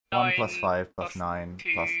 1 9 plus 5 plus plus 9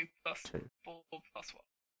 2 plus plus 2. 4 plus 1.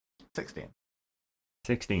 16.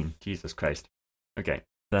 16. Jesus Christ. Okay,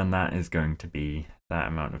 then that is going to be that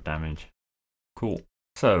amount of damage. Cool.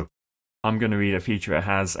 So, I'm going to read a feature. It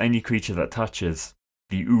has any creature that touches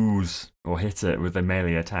the ooze or hits it with a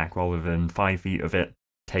melee attack while within 5 feet of it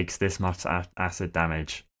takes this much acid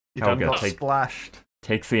damage. You done Helga, got splashed.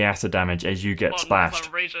 Take 3 acid damage as you get 1, splashed.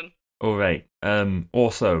 I'm raging. Alright,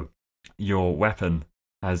 also, your weapon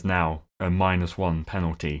has now a -1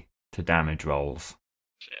 penalty to damage rolls,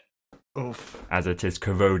 Shit. Oof. as it is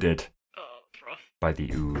corroded Oh, that's rough. by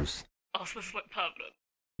the ooze. Oh, so this is like permanent.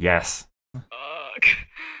 Yes. Fuck.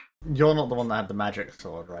 You're not the one that had the magic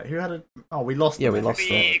sword, right? Who had a... Oh, we lost Yeah, the we magic lost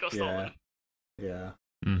sword. it got Yeah. stolen. Yeah.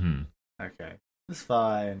 Mm-hmm. Okay. It's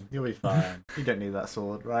fine. You'll be fine. You don't need that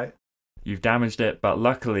sword, right? You've damaged it, but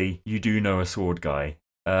luckily you do know a sword guy.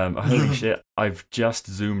 Holy shit, I've just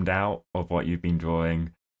zoomed out of what you've been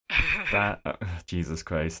drawing. That... Jesus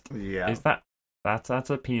Christ. Yeah. Is that's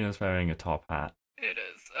a penis wearing a top hat. It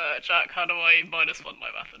is. Jack, how do I -1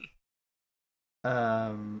 my weapon?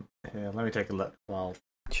 Here, let me take a look while...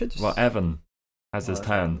 Should just... Well, Evan has his Well,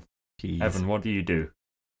 turn. Jeez. Evan, what do you do?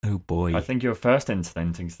 Oh boy. I think your first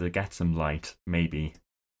instinct is to get some light, maybe.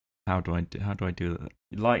 How do I do that?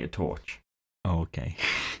 Light a torch. Oh, okay.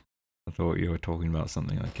 I thought you were talking about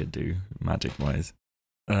something I could do magic wise.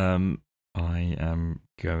 I am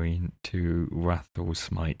going to Wrathful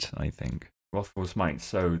Smite, I think. Wrathful Smite,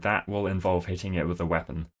 so that will involve hitting it with a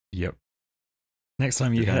weapon. Yep. Next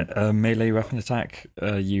time you hit a melee weapon attack,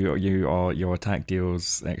 your attack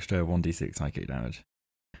deals extra 1d6 psychic damage.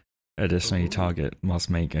 Additionally, Ooh. target must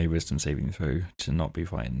make a wisdom saving throw to not be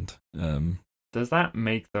frightened. Does that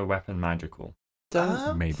make the weapon magical?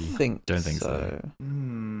 Don't Maybe. think Don't think so.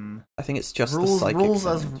 I think it's just the Rules, psychic rules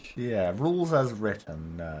damage. rules as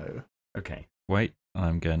written, no. Okay. Wait,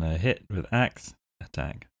 I'm gonna hit with axe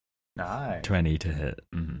attack. Nice. 20 to hit.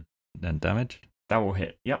 Mm-hmm. Then damage. That will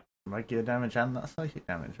hit. Yep. Regular damage and that psychic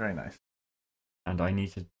damage, very nice. And I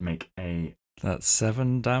need to make a... That's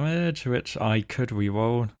 7 damage, which I could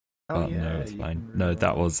reroll. Oh, But yeah, no, it's you fine. can No, reroll.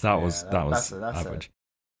 that was Yeah, that's average.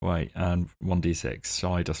 Right, and 1d6.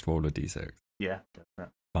 Shall I just roll a d6? Yeah, go for it.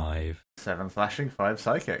 5. 7 slashing, 5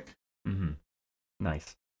 psychic. Mm-hmm.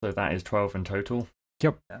 Nice. So that is 12 in total.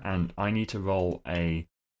 Yep. And I need to roll a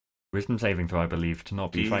wisdom saving throw, I believe, to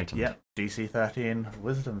not be frightened. Yep, DC 13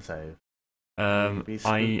 wisdom save. Be I'm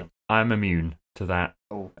spooked. immune to that.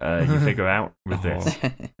 Oh. You figure out with Oh. this. Oh,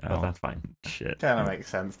 But that's fine. shit. Kind of makes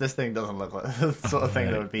sense. This thing doesn't look like the sort of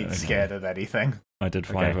thing that would be Okay. scared of anything. I did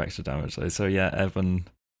 5 Okay. extra damage though. So yeah, Evan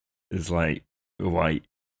is like, right,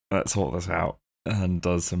 let's sort this out, and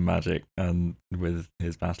does some magic and with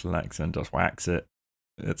his battle axe and just whacks it.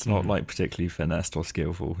 It's not like particularly finessed or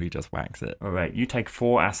skillful. He just whacks it. Alright, you take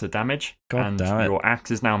 4 acid damage, God and damn it. your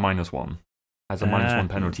axe is now -1. Has a -1 Ah.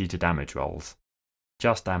 penalty to damage rolls.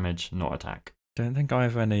 Just damage, not attack. Don't think I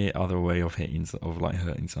have any other way of hurting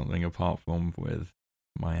something apart from with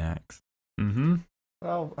my axe. Mm-hmm.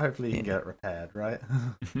 Well, hopefully you can get it repaired, right?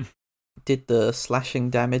 Did the slashing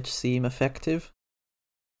damage seem effective?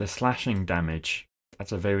 The slashing damage,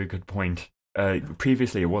 that's a very good point.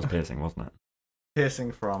 Previously it was piercing, wasn't it?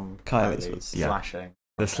 Piercing from Kylie's Kylie, was- Yeah. slashing.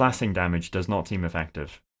 The slashing damage does not seem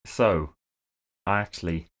effective. So,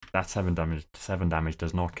 actually, that 7 damage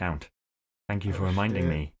does not count. Thank you for Oh, reminding shit.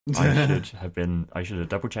 me. I should have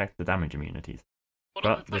double-checked the damage immunities. What But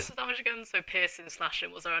are the types this- of damage again? So piercing,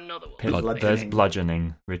 slashing. Was there another one? There's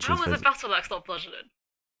bludgeoning, which How is... is a battle axe not bludgeoning?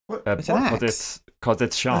 It's an axe. Because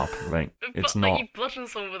it's sharp, right? It's But, not... Like, you bludgeon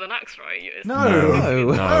someone with an axe, right? It's No. No,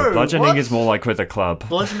 No. No, bludgeoning what? is more like with a club.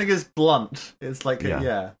 Bludgeoning is blunt. It's like,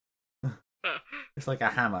 Yeah. Oh. It's like a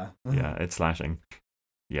hammer. Yeah, it's slashing.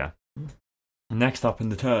 Yeah. Next up in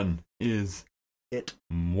the turn is... It.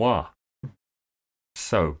 Moi.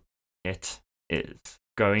 So, it is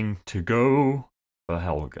going to go for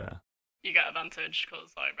Helga. You get advantage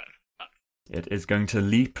because I read that. It is going to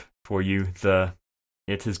leap for you.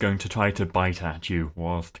 It is going to try to bite at you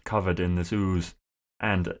whilst covered in this ooze.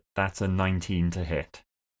 and that's a 19 to hit.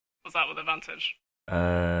 Was that with advantage?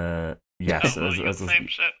 Yes. Oh, you got the same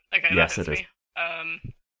shit. Okay, yes, that hits it is.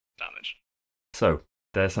 me. Damage. So,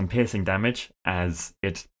 there's some piercing damage as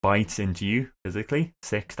it bites into you physically.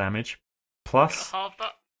 6 damage. Plus Half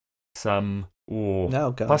that. some...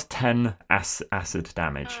 No, go. plus 10 acid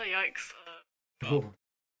damage. Oh, yikes. Ooh.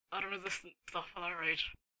 Unresistant stuff for that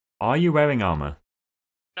rage. Are you wearing armor?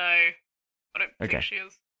 No. I don't Okay. think she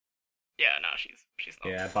is. Yeah, no, she's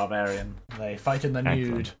not. Yeah, barbarian. They fight in the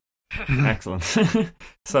nude. Excellent.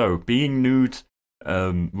 So, being nude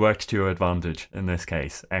worked to your advantage in this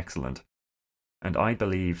case. Excellent. And I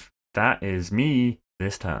believe that is me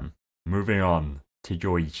this turn. Moving on to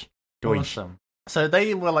George. Awesome. So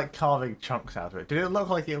they were like carving chunks out of it. Did it look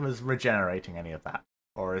like it was regenerating any of that?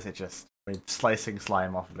 Or is it just slicing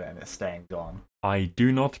slime off of it and it's staying gone? I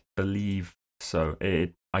do not believe so.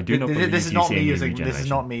 I do not believe this is you not see me any using. regeneration. This is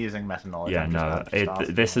not me using meta knowledge. Yeah, I'm no. just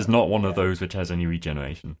asking This is about not one it. of those which has any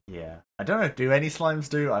regeneration. Yeah, I don't know. Do any slimes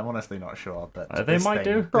do? I'm honestly not sure. But They this might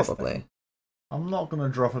thing- do. this Probably. thing- I'm not going to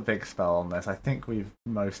drop a big spell on this. I think we've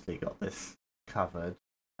mostly got this covered.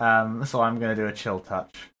 So I'm going to do a chill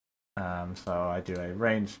touch. So I do a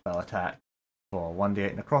ranged spell attack for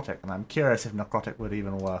 1d8 necrotic, and I'm curious if necrotic would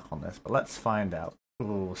even work on this. But let's find out.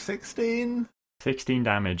 Ooh, 16. 16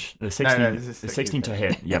 damage. 16, this is 16 to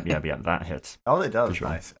hit. Yep, that hits. Oh, it does. For sure.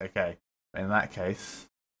 Nice. Okay. In that case,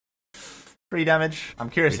 3 damage. I'm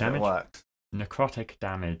curious 3 if damage? it works. Necrotic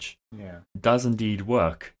damage Yeah. does indeed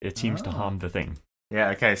work. It seems to Oh. harm the thing. Yeah,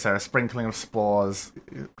 okay, so a sprinkling of spores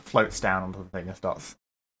floats down onto the thing and starts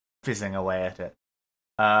fizzing away at it.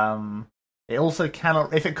 It also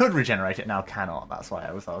cannot, if it could regenerate, it now cannot. That's why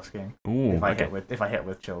I was asking. Ooh, if I okay. hit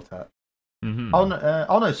with chill touch. Mhm.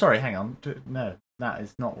 Oh no, sorry, hang on. No, that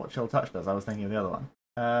is not what chill touch does. I was thinking of the other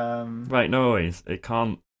one. Right, no worries. It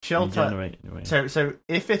can't Chill touch. regenerate anyway. So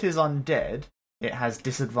if it is undead, it has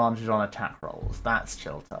disadvantage on attack rolls. That's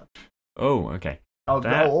chill touch. Oh, okay. Oh,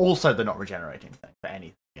 That- also the not regenerating thing for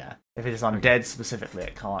anything. Yeah, if it is undead specifically,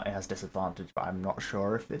 it can't. It has disadvantage, but I'm not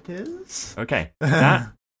sure if it is. Okay.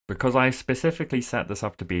 That, because I specifically set this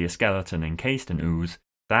up to be a skeleton encased in ooze,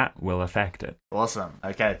 that will affect it. Awesome.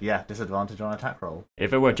 Okay, yeah, disadvantage on attack roll.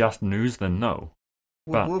 If it were just an ooze, then no.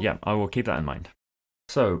 But Whoop, whoop. yeah, I will keep that in mind.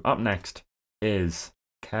 So, up next is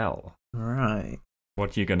Kel. Right.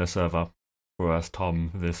 What are you going to serve up for us,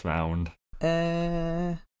 Tom, this round?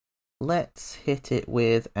 Let's hit it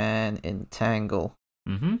with an entangle.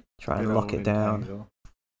 Mm-hmm. Try and Good lock old it down. entangle.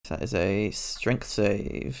 That is a strength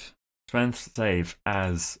save. Strength save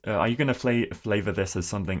as... are you going to flavour this as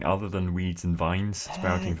something other than weeds and vines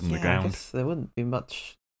sprouting from the Yeah, I ground? guess there wouldn't be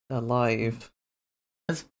much alive.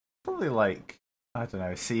 Probably like, I don't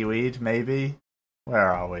know, seaweed maybe. Where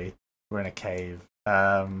are we? We're in a cave.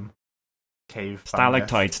 Cave.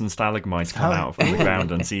 Stalactites and stalagmites come out from the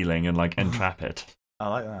ground and Okay. ceiling and like entrap it. I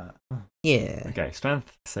like that. Yeah. Okay,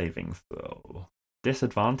 strength saving throw.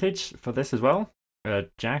 Disadvantage for this as well?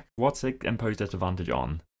 Jack, what's it imposed disadvantage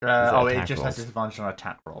on? It attack just rolls? has disadvantage on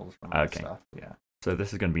attack rolls. From Okay. Stuff. Yeah. So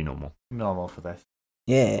this is going to be normal. Normal for this.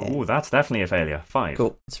 Yeah. Oh, that's definitely a failure. 5.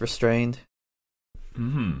 Cool. It's restrained.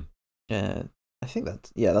 Mm-hmm. I think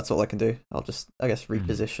that's all I can do. I'll just, I guess,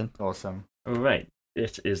 reposition. Awesome. Alright,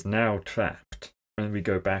 it is now trapped. And we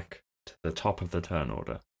go back to the top of the turn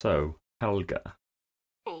order. So, Helga.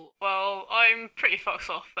 Cool. Well, I'm pretty fucked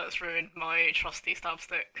off. That's ruined my trusty stab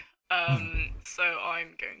stick. So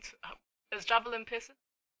I'm going to. Is javelin piercing?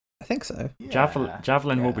 I think so. Yeah.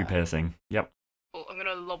 Javelin will be Yeah. piercing. Yep. Cool. I'm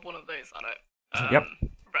gonna lob one of those at it. Yep.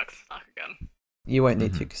 Rex attack again. You won't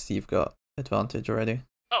need to Mhm. because you've got advantage already.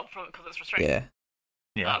 Oh, because it's restrained. Yeah.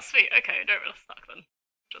 Yeah. Ah, sweet. Okay, don't really attack then.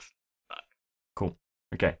 Just attack.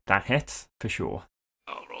 Okay, that hits for sure.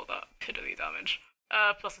 I'll roll that piddly damage.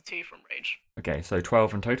 Plus a 2 from rage. Okay, so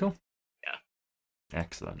 12 in total? Yeah.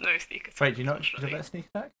 Excellent. No sneak attack. Wait, do you not unfortunately. get a sneak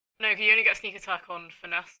attack? No, you only get sneak attack on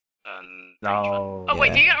finesse and range. No. Oh, wait,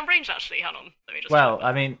 Yeah. do you get on range actually? Hang on. Let me just. Well, check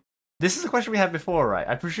I that. mean, this is a question we had before, right?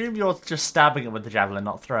 I presume you're just stabbing it with the javelin,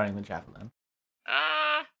 not throwing the javelin.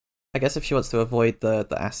 I guess if she wants to avoid the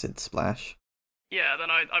acid splash. Yeah, then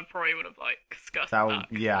I probably would have, like, skirted That back.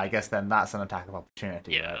 would, yeah, I guess then that's an attack of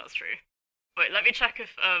opportunity. Yeah, right? that's true. Wait, let me check if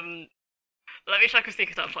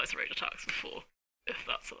sneak attack applies to range attacks before, if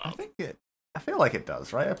that's allowed. I feel like it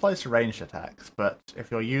does, right? It applies to ranged attacks, but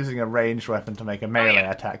if you're using a ranged weapon to make a melee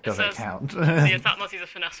yeah. attack, It does it says count? The attack must use a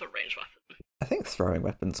finesse or range weapon. I think throwing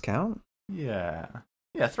weapons count. Yeah.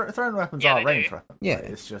 Yeah, thrown weapons Yeah, are they ranged do. weapons. Yeah. Right?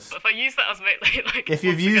 It's just... But if I use that as melee, like If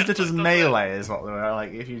you've once used again, it as like, does melee, is what they're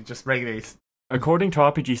like. If you just regularly... According to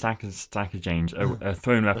RPG Stack Exchange, a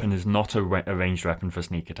thrown weapon is not a ranged weapon for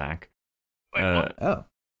sneak attack. Wait, Uh, what? Oh,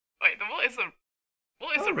 Wait, then what is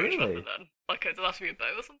a ranged really? weapon then? Like, does it have to be a bow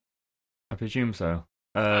or something? I presume so.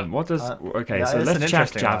 What does? Okay, yeah, so it's let's an check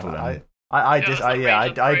interesting one. javelin.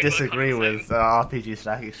 I disagree with RPG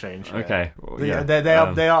Stack Exchange. Here. Okay, well, They, yeah.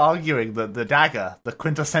 they are arguing that the dagger, the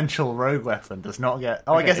quintessential rogue weapon, does not get.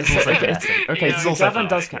 Oh, I guess it's also finessing. Okay, Yeah, so it's javelin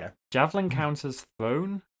also does finessing, count. Javelin counts as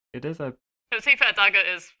thrown. It is a. To be fair, dagger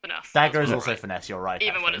is finesse. Dagger That's is what also right. finesse. You're right.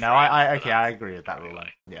 Even when actually. it's no, ranged, I but okay, I that's agree with that probably ruling.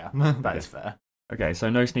 why. Yeah, that is fair. Okay, so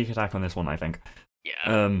no sneak attack on this one, I think.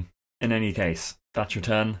 Yeah. In any case, that's your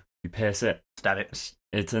turn. You pierce it. Stab it.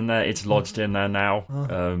 It's in there. It's lodged in there now.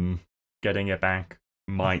 Getting it back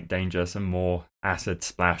might danger some more acid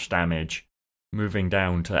splash damage. Moving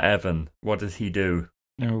down to Evan. What does he do?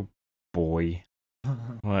 Oh boy.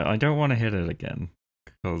 Well, I don't want to hit it again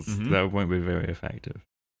because that won't be very effective.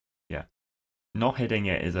 Yeah. Not hitting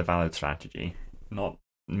it is a valid strategy. Not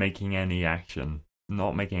making any action,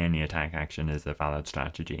 not making any attack action is a valid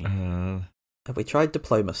strategy. have we tried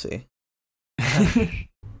diplomacy?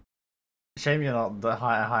 Shame you're not the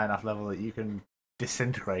high enough level that you can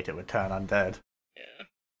disintegrate it with turn undead. Yeah.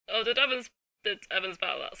 Oh, did Evans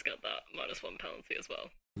battle axe get that -1 penalty as well?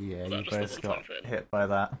 Yeah, Is that you just the both got one-time thing? hit by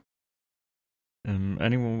that.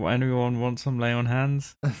 Anyone want some lay on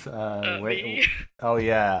hands? Me? Oh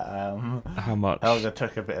yeah. How much? Helga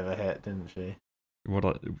took a bit of a hit, didn't she?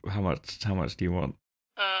 How much do you want?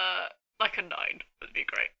 Like a 9 would be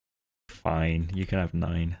great. Fine, you can have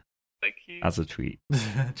 9 Thank you. as a treat.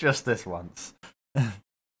 Just this once.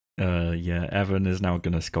 Yeah, Evan is now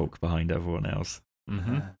gonna skulk behind everyone else.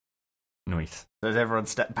 Nice. Does everyone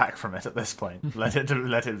step back from it at this point? Let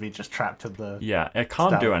it be just trapped in the. Yeah, it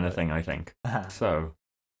can't do Stab it. anything, I think. So,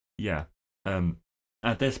 yeah.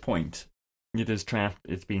 At this point, it is trapped.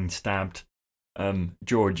 It's been stabbed.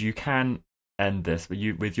 George, you can end this, but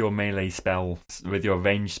you with your melee spell, with your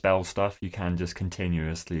ranged spell stuff, you can just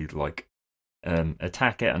continuously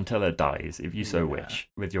attack it until it dies, if you so wish,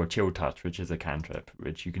 with your chill touch, which is a cantrip,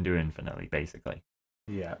 which you can do infinitely, basically.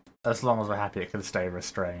 Yeah, as long as we're happy it can stay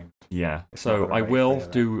restrained. Yeah. It's So not gonna I break will free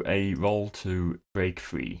of do a roll to break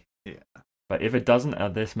free. Yeah. But if it doesn't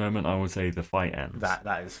at this moment, I would say the fight ends.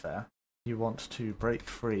 That is fair. You want to break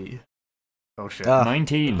free. Oh shit.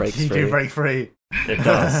 19. breaks You free. do break free. It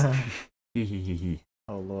does. Hee.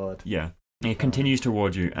 Oh lord. Yeah. It continues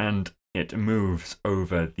towards you, and it moves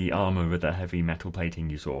over the armor with the heavy metal plating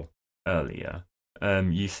you saw earlier.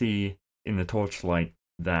 You see in the torchlight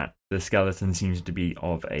that the skeleton seems to be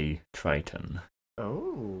of a triton.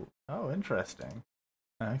 Oh, interesting.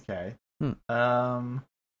 Okay.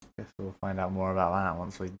 Guess we'll find out more about that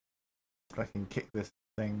once we fucking kick this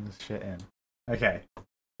thing's shit in. Okay.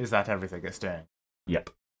 Is that everything it's doing? Yep.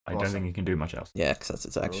 I don't Awesome. think you can do much else. Yeah, because that's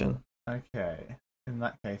its action. Okay. In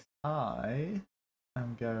that case, I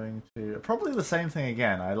am going to probably the same thing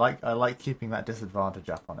again. I like keeping that disadvantage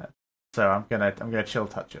up on it. So I'm gonna chill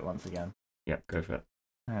touch it once again. Yep, go for it.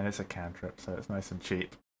 And it's a cantrip, so it's nice and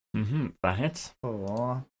cheap. That hits.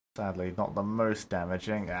 4. Sadly, not the most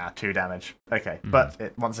damaging. 2 damage. Okay, but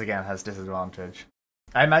it once again has disadvantage.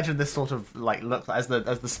 I imagine this sort of look as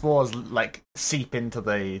the spores seep into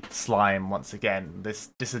the slime once again.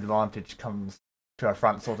 This disadvantage comes to a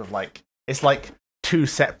front, sort of it's like 2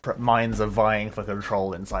 separate minds are vying for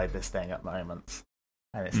control inside this thing at moments,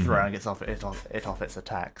 and it's throwing it off its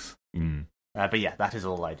attacks. But yeah, that is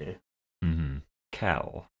all I do.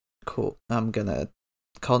 Cal. Cool. I'm gonna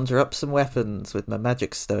conjure up some weapons with my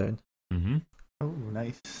magic stone, Oh,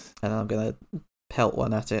 nice. and I'm gonna pelt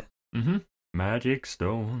one at it. Magic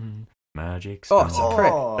stone. Magic Oh, stone. it's a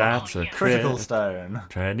crit. That's a Critical crit. stone.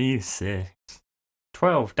 26.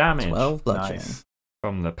 12 damage 12 bludgeoning. Nice.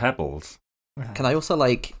 from the pebbles. Can I also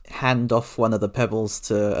hand off one of the pebbles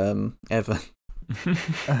to Evan?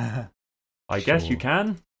 I guess you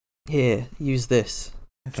can. Here, use this.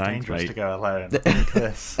 It's Thanks, dangerous mate. to go alone. Take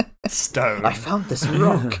this stone. I found this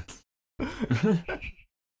rock.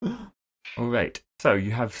 Alright, so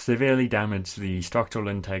you have severely damaged the structural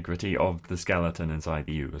integrity of the skeleton inside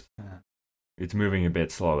the ooze. It's moving a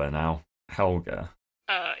bit slower now. Helga.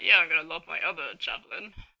 Yeah, I'm gonna lob my other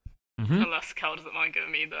javelin. Unless Cal doesn't mind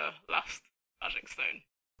giving me the last magic stone.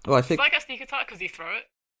 Oh, I It's think like a sneak attack because you throw it.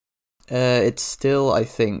 it's still, I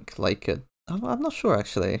think, I'm not sure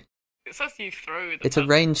actually. It says you throw the. It's a pebble.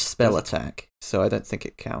 ranged spell attack, so I don't think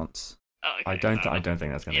it counts. Oh, okay, I don't fair enough.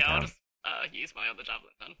 think that's going to Yeah, I'll count. just use my other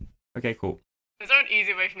javelin then. Okay, cool. Is there an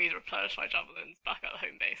easy way for me to replenish my javelins back at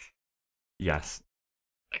home base? Yes,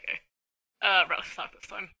 Okay. Relative attack this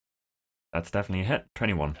time. that's definitely a hit.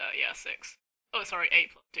 21. Yeah, 6. Oh, sorry, 8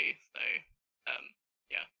 plus 2. So,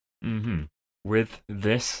 yeah. With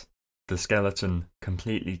this, the skeleton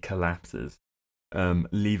completely collapses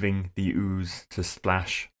leaving the ooze to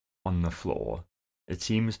splash on the floor. It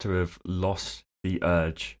seems to have lost the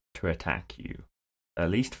urge to attack you, at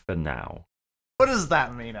least for now. What does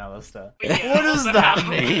that mean, Alistair? Yeah, what does that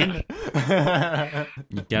mean?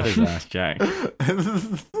 You get his ass, Jack.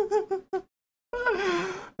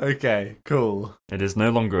 Okay, cool. It is no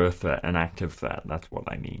longer a threat, an active threat. That's what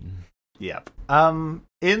I mean. Yep.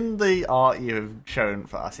 In the art you've shown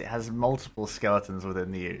for us, it has multiple skeletons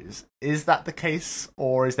within the ooze. Is that the case,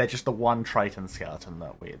 or is there just the one Triton skeleton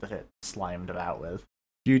that it slimed about with?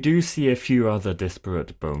 You do see a few other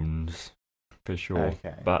disparate bones, for sure.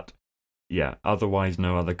 Okay. But, yeah, otherwise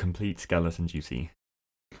no other complete skeletons you see.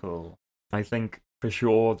 Cool. I think, for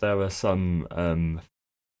sure, there are some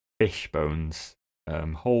fish bones,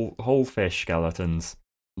 whole fish skeletons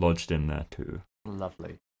lodged in there too.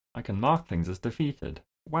 Lovely. I can mark things as defeated.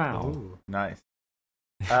 Wow. Ooh, nice.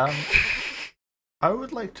 I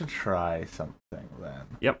would like to try something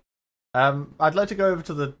then. Yep. I'd like to go over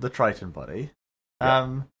to the Triton body.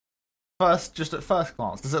 Yep. First, just at first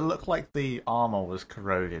glance, does it look like the armor was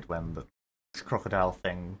corroded when the crocodile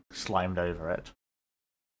thing slimed over it?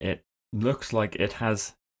 It looks like it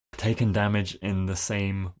has taken damage in the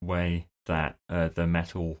same way that the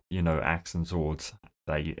metal, axe and swords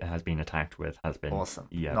that it has been attacked with has been. Awesome.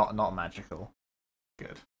 Yeah. Not magical.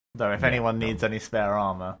 Good. Though if anyone needs any spare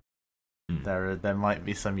armor, there might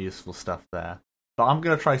be some useful stuff there. But I'm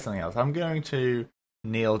going to try something else. I'm going to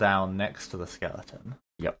kneel down next to the skeleton.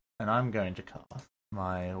 Yep. And I'm going to cast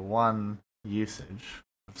my one usage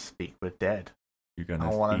of Speak with Dead. I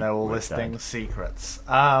want to know all this thing's secrets.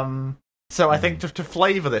 So I think to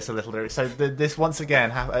flavour this a little bit, so this once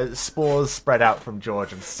again spores spread out from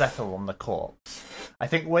George and settle on the corpse. I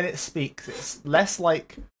think when it speaks, it's less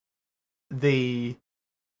like the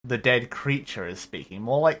dead creature is speaking,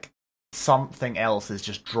 more like something else is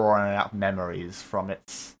just drawing out memories from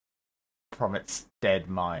its dead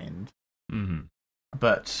mind. Mm-hmm.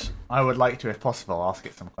 But I would like to, if possible, ask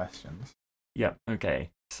it some questions. Yeah,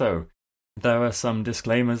 okay. So, there are some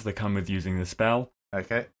disclaimers that come with using the spell.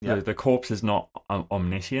 Okay, yeah. The corpse is not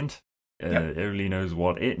omniscient. It only knows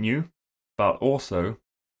what it knew. But also,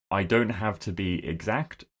 I don't have to be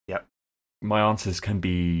exact. Yep. My answers can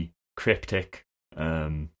be cryptic.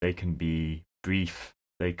 They can be brief.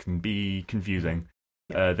 They can be confusing.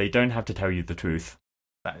 Yep. They don't have to tell you the truth.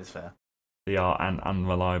 That is fair. They are an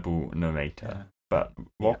unreliable narrator. Yeah. But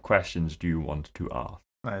what questions do you want to ask?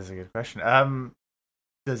 That is a good question.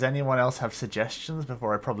 Does anyone else have suggestions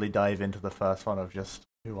before I probably dive into the first one of just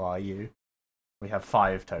who are you? We have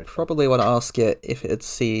 5 total. Probably want to ask it if it had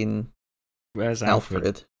seen Where's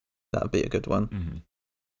Alfred. That would be a good one.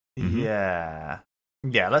 Mm-hmm.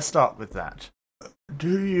 Mm-hmm. Yeah, let's start with that.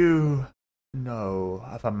 Do you know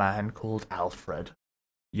of a man called Alfred?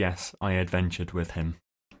 Yes, I adventured with him.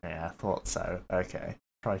 Yeah, I thought so. Okay.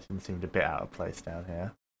 Triton seemed a bit out of place down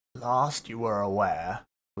here. Last you were aware,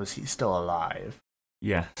 was he still alive?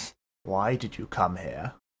 Yes. Why did you come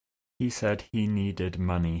here? He said he needed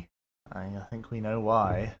money. I think we know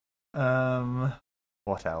why.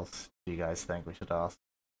 What else do you guys think we should ask?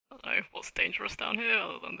 I don't know what's dangerous down here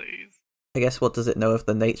other than these. I guess what does it know of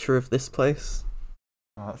the nature of this place?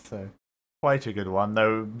 Oh, that's quite a good one,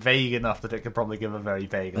 though vague enough that it could probably give a very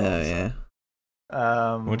vague Oh, answer.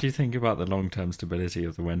 yeah. What do you think about the long-term stability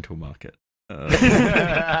of the rental market?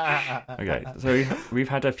 Okay, so we've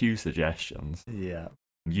had a few suggestions. Yeah.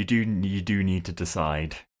 You do need to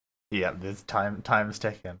decide. Yeah, there's time's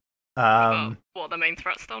ticking. What are the main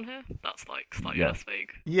threats down here? That's like slightly less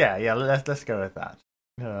vague. Yeah, let's go with that.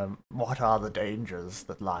 What are the dangers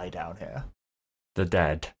that lie down here? The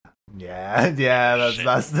dead. Yeah,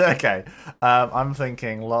 that's okay. I'm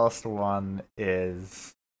thinking last one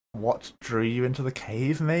is what drew you into the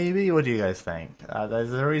cave, maybe? What do you guys think?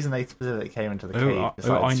 There's a reason they specifically came into the cave.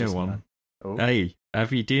 I know one. Oh. Hey,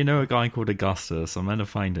 do you know a guy called Augustus? I'm going to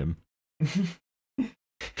find him.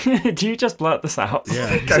 Do you just blurt this out?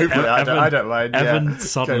 Yeah. Go for it. I don't mind. Evan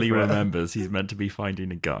suddenly remembers he's meant to be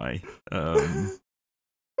finding a guy.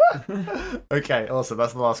 Okay, awesome.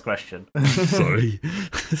 That's the last question. Sorry.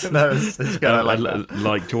 No, it's kind of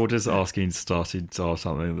like George is asking starting or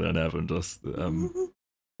something, then Evan just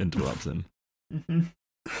interrupts him.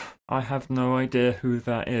 I have no idea who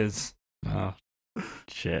that is. Ah,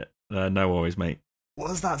 shit. No worries, mate.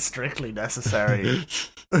 Was that strictly necessary?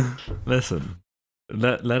 Listen,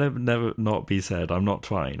 let it never not be said. I'm not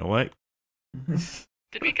trying, alright?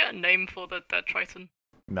 Did we get a name for the dead Triton?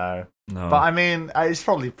 No. No. But I mean, it's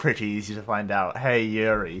probably pretty easy to find out. Hey,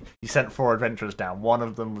 Yuri, you sent 4 adventurers down. One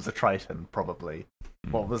of them was a Triton, probably.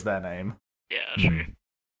 What was their name? Yeah, true.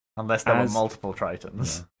 Unless there were multiple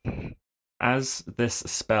Tritons. Yeah. as this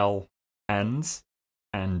spell ends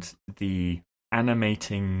and the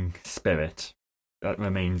animating spirit that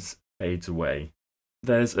remains fades away,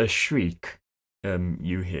 there's a shriek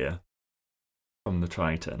you hear from the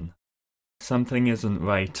Triton. Something isn't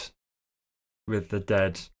right with the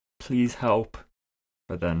dead. Please help.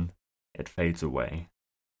 But then it fades away.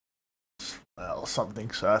 Well,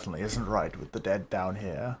 something certainly isn't right with the dead down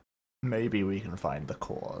here. Maybe we can find the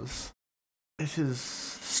cause. It is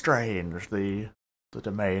strange. The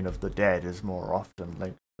domain of the dead is more often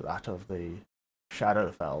linked to that of the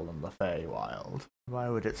Shadowfell and the Feywild. Why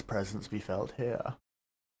would its presence be felt here?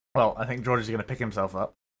 Well, I think George is going to pick himself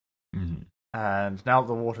up. Mm-hmm. And now that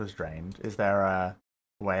the water's drained, is there a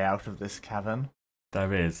way out of this cavern?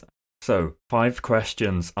 There is. So, 5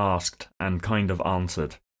 questions asked and kind of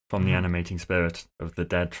answered from the animating spirit of the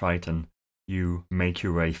dead Triton. You make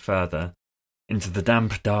your way further into the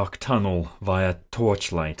damp, dark tunnel via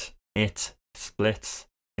torchlight. It splits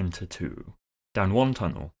into 2. Down one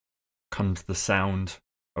tunnel comes the sound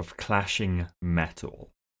of clashing metal.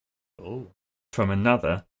 Oh. From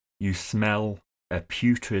another, you smell a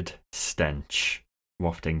putrid stench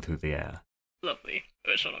wafting through the air. Lovely.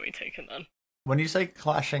 Which one are we taking then? When you say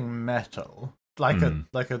clashing metal, like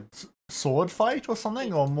a sword fight or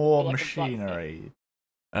something, or more Like a machinery?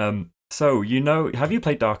 So, have you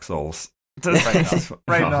played Dark Souls?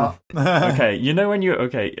 Right not.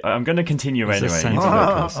 Okay, I'm going to continue It's a anyway. sense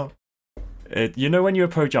of purpose. When you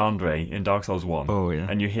approach Andre in Dark Souls 1,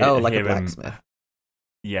 and you hear, like hear a blacksmith. him...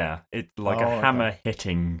 Yeah, it's like a hammer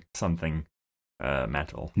hitting something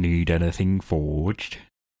metal. Need anything forged?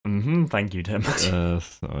 Thank you, Tim.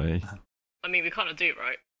 Sorry. I mean, we kind of do,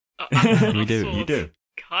 right? We do. You do.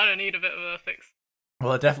 Kind of need a bit of a fix.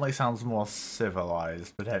 Well, it definitely sounds more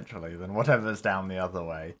civilized, potentially, than whatever's down the other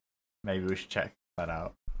way. Maybe we should check that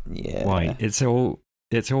out. Yeah. Right, it's all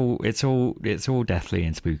deathly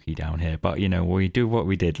and spooky down here. But we do what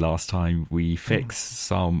we did last time. We fix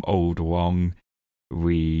some old wrong.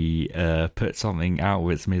 We put something out of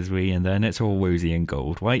its misery, and then it's all woozy and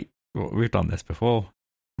gold. Right? We've done this before.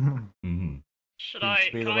 Mm-hmm. Can I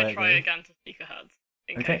try again to sneak ahead?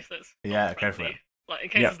 In case it's not go for it. Like, in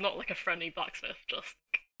case it's not like a friendly blacksmith, just...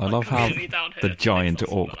 I love how down here the giant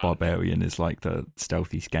orc around. barbarian is like the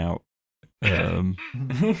stealthy scout. Bugbears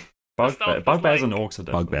and orcs are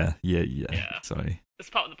different. Bugbear, yeah. Sorry. It's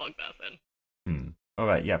part of the bugbear thing.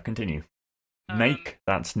 Alright, continue. Make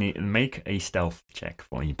a stealth check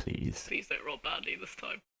for me, please. Please don't roll badly this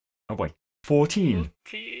time. Oh boy. 14.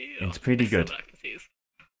 14. It's pretty good. Expertise.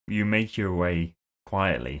 You make your way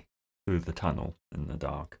quietly through the tunnel in the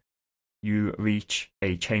dark. You reach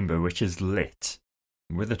a chamber which is lit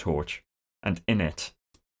with a torch, and in it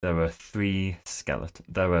there are 2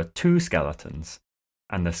 skeletons,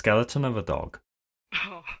 and the skeleton of a dog.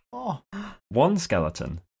 Oh. One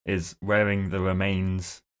skeleton is wearing the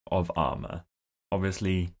remains of armor,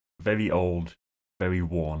 obviously very old, very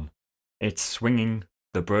worn. It's swinging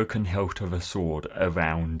the broken hilt of a sword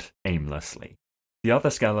around aimlessly. The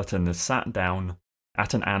other skeleton is sat down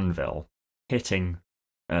at an anvil, hitting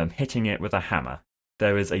it with a hammer.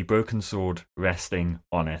 There is a broken sword resting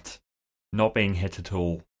on it, not being hit at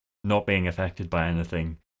all, not being affected by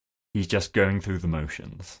anything. He's just going through the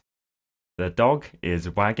motions. The dog is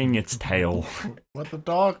wagging its tail. What the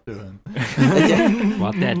dog doing?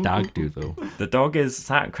 What that dog do, though? The dog is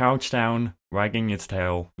sat crouched down, wagging its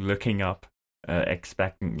tail, looking up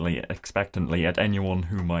expectantly at anyone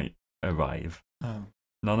who might arrive. Oh.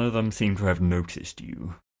 None of them seem to have noticed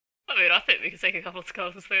you. I mean, I think we can take a couple of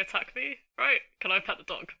skeletons if they attack me, right? Can I pet the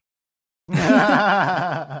dog?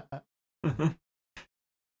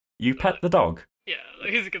 You pet the dog? Yeah,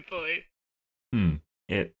 he's a good boy.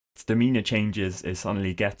 Its demeanor changes, it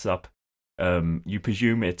suddenly gets up. You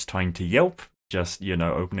presume it's trying to yelp, just,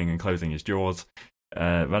 opening and closing its jaws,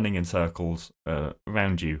 running in circles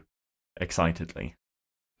around you, excitedly.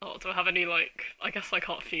 Oh, do I have any, I guess I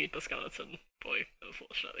can't feed the skeleton boy,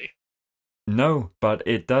 unfortunately. No, but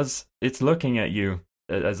it's looking at you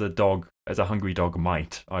as a hungry dog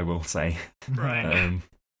might, I will say. Right.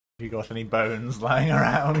 You got any bones lying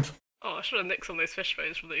around? Oh, I should have nicked some of those fish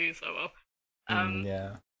bones from the ooze, oh well.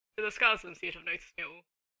 Yeah. Do the skeletons seem to have noticed me all?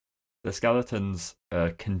 The skeletons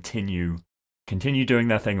continue doing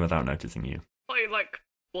their thing without noticing you. I,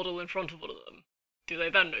 waddle in front of one of them. Do they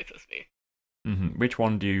then notice me? Mm-hmm. Which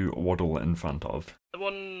one do you waddle in front of? The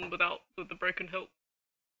one with the broken hilt?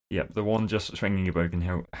 Yep, the one just swinging a broken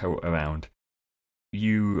hilt around.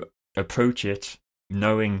 You approach it,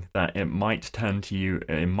 knowing that it might turn to you,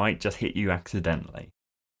 it might just hit you accidentally.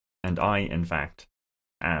 And I, in fact,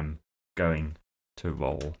 am going to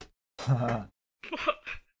roll. What?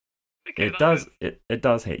 Okay, It does. It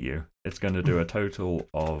does hit you. It's going to do a total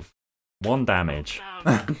of 1 damage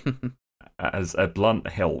as a blunt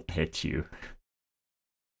hilt hits you.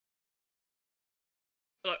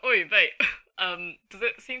 Like, oi, mate. Does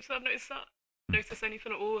it seem to have noticed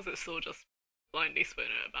anything at all? Or is it still just blindly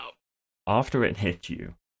spinning it about? After it hits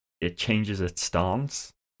you, it changes its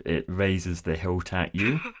stance. It raises the hilt at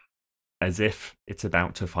you, as if it's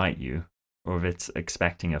about to fight you, or if it's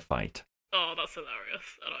expecting a fight. Oh, that's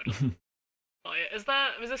hilarious. And I just buy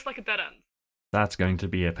it. Is this like a dead end? That's going to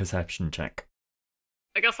be a perception check.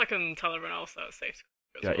 I guess I can tell everyone else that it's safe.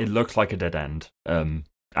 Yeah, it looks like a dead end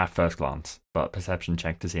at first glance, but perception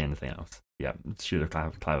check to see anything else. Yeah, should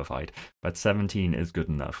have clarified. But 17 is good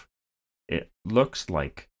enough. It looks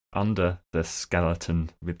like under the skeleton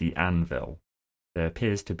with the anvil, there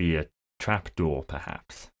appears to be a trapdoor,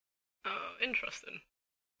 perhaps. Oh, interesting.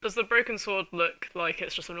 Does the broken sword look like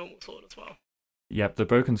it's just a normal sword as well? Yep, the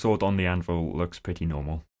broken sword on the anvil looks pretty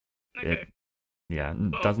normal. Okay.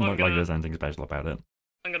 It doesn't look like there's anything special about it.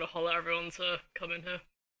 I'm gonna holler at everyone to come in here.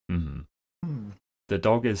 Mm-hmm. The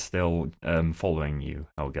dog is still following you,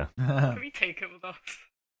 Helga. Can we take it with us?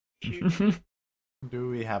 Cute. Do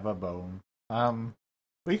we have a bone?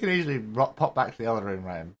 We can easily pop back to the other room,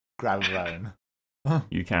 right, and grab a bone.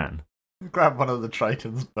 You can. Grab one of the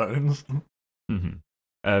Triton's bones.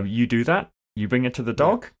 Mm-hmm. You do that? You bring it to the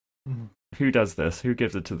dog? Mm-hmm. Who does this? Who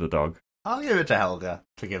gives it to the dog? I'll give it to Helga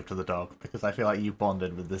to give to the dog, because I feel like you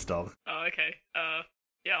bonded with this dog. Oh, okay.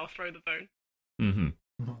 Yeah, I'll throw the bone.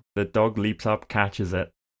 Mm-hmm. The dog leaps up, catches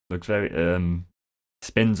it, looks very,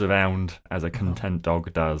 spins around as a content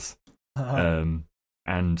dog does,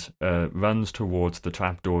 and runs towards the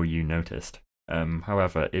trapdoor you noticed.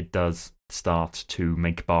 However, it does start to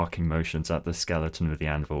make barking motions at the skeleton with the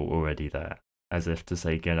anvil already there, as if to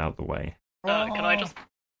say, get out the way. Can I just...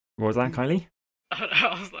 What was that, Kylie?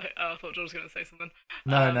 I was like, I thought George was going to say something.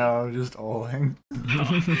 No, I'm just awing.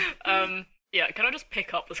 Yeah, can I just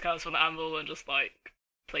pick up the skeleton from the anvil and just, like,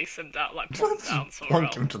 place him down, like, plonk him down somewhere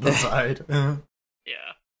else? Plonk him to the side. Yeah.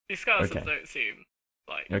 These skeletons Okay. don't seem,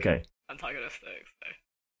 like, antagonistic, so...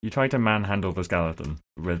 You try to manhandle the skeleton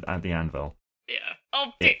at the anvil. Yeah.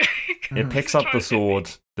 Oh, It picks up Try the and hit me.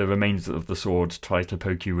 sword. The remains of the sword tries to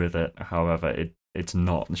poke you with it. However, it's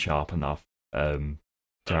not sharp enough to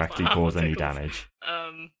actually cause any damage.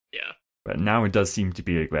 Yeah. But now it does seem to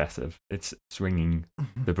be aggressive. It's swinging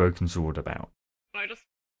the broken sword about. Can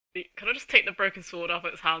I just take the broken sword off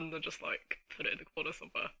its hand and just, like, put it in the corner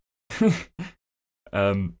somewhere?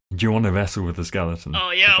 Do you want to wrestle with the skeleton?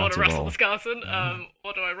 Oh, yeah, I want That's to a wrestle roll. the skeleton.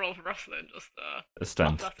 What do I roll for wrestling? Just, A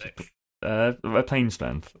strength. athletics. A plain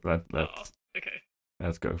strength. Okay.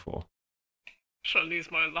 Let's go for. Should I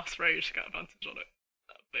lose my last rage to get advantage on it?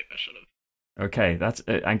 Maybe I should have. Okay, that's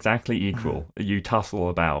exactly equal. You tussle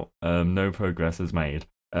about. No progress is made.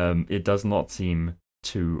 It does not seem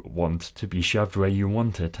to want to be shoved where you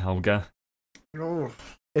want it, Helga. Oh,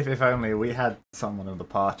 if only we had someone in the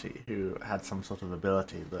party who had some sort of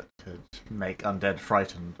ability that could make undead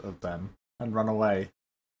frightened of them and run away.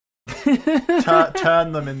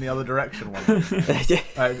 Turn them in the other direction.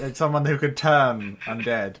 It's someone who could turn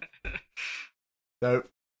undead. So.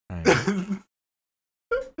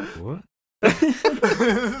 What?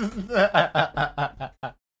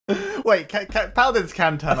 Wait, paladins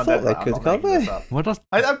can turn I undead. thought they I'm could, not can't making this they? up. What does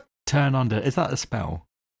turn under? Is that a spell?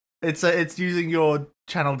 It's using your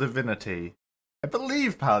channel divinity. I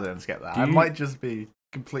believe paladins get that. I might just be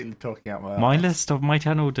completely talking out my My ass. list of my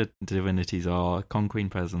channel divinities are Conquering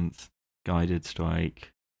Presence, Guided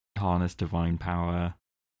Strike, Harness Divine Power.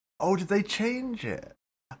 Oh, did they change it?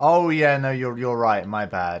 Oh yeah, no, you're right. My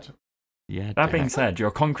bad. Yeah. That being said,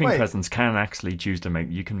 your conquering Wait. presence can actually choose to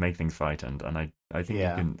you can make things frightened, and I think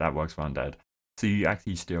Yeah. that works for undead. So you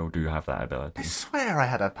actually still do have that I ability. swear I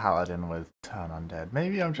had a paladin with turn undead.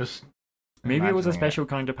 Maybe I'm just. Maybe it was a imagining special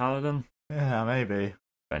kind of paladin. Yeah, maybe.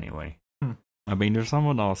 Anyway, I mean, if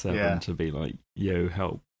someone asks Evan Yeah. to be like, "Yo,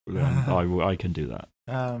 help," then I can do that.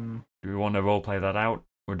 Um, do we want to roleplay that out,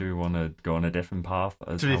 or do we want to go on a different path?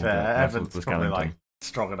 As to be Helga fair, wrestles Evan's the probably skeleton? like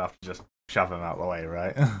strong enough to just shove him out the way,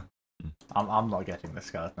 right? I'm not getting the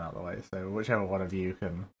skeleton out of the way, so whichever one of you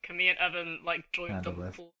can. Can me and Evan, like, join Handle double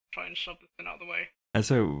this. pull, try and shove this thing out of the way? And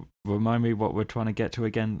so, remind me what we're trying to get to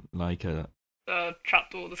again? Like a The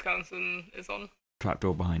trapdoor the skeleton is on.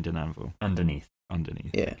 trapdoor behind an anvil. Underneath.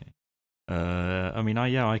 Underneath. Yeah. Okay. I mean,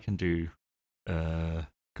 I can do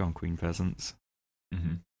Conquering Presence.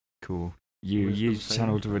 Mm-hmm. Cool. You Wisdom use saving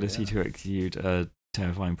channel throw, divinity yeah. to execute a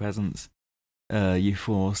terrifying presence. You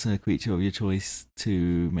force a creature of your choice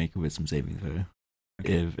to make a wisdom saving throw.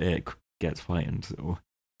 Okay. If it gets frightened or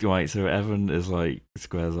Right, so Evan is like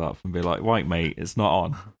squares up and be like, "Right, mate, it's not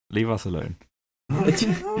on. Leave us alone."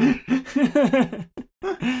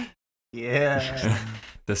 Yeah.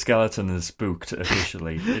 The skeleton is spooked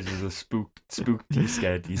officially. It is a spooky,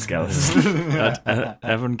 scaredy skeleton.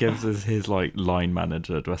 Evan gives us his like line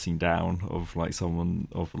manager dressing down of like someone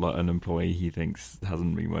of like an employee he thinks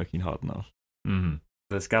hasn't been working hard enough. Mm-hmm.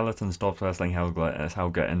 The skeleton stops wrestling Helga as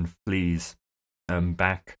Helga and flees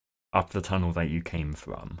back up the tunnel that you came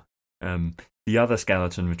from. The other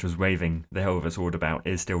skeleton, which was waving the Helga sword about,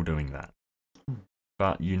 is still doing that.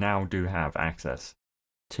 But you now do have access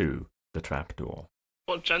to the trapdoor.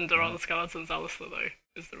 What gender are the skeletons, Alistair, though,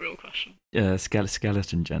 is the real question. Yeah,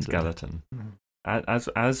 skeleton gender. Skeleton.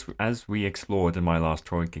 As we explored in my last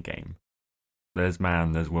Troika game, there's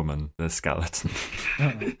man, there's woman, there's skeleton.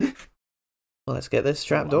 Well, let's get this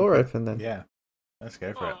trapdoor open then. Yeah, let's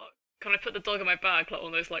go for it. Can I put the dog in my bag like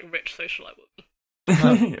one of those like rich socialite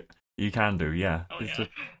women? You can do, yeah. Oh, yeah.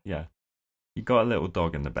 Yeah. You got a little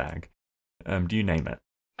dog in the bag. Do you name it?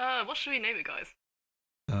 What should we name it, guys?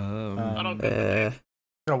 Uh,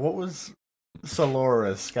 What was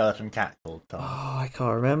Solora's skeleton cat called, Tom? Oh, I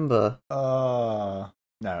can't remember. No,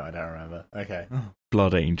 I don't remember. Okay.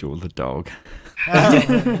 Blood Angel the dog.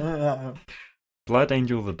 Blood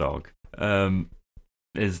Angel the dog.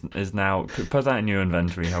 Is now put that in your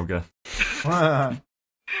inventory, Helga.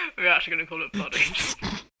 We're actually going to call it Blood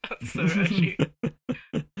Angel. That's so edgy.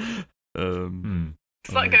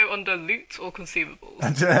 Does that go under loot or consumables?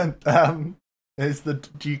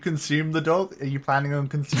 Do you consume the dog? Are you planning on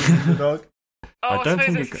consuming the dog? I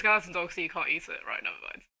suppose it's a skeleton dog, so you can't eat it. Right, never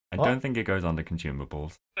mind. I don't think it goes under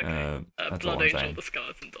consumables. Okay. Blood Angel, the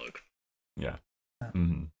skeleton dog. Yeah.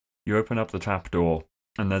 Mm-hmm. You open up the trapdoor,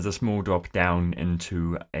 and there's a small drop down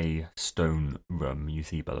into a stone room you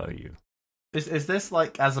see below you. Is this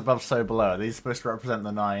like as above, so below? Are these supposed to represent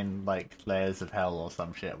the 9 like layers of hell or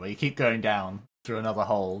some shit? Where you keep going down through another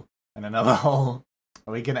hole and another hole?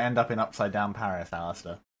 Are we going to end up in upside down Paris,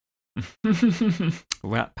 Alistair?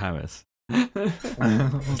 Wat Paris.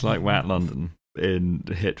 It's like Wat London in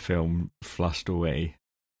the hit film Flushed Away,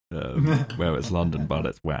 where it's London but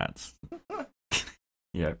it's Wats.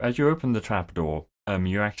 Yeah, as you open the trapdoor,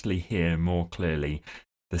 you actually hear more clearly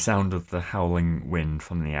the sound of the howling wind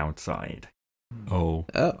from the outside. Oh.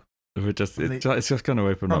 It's just going to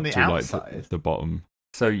open up to outside? like the bottom.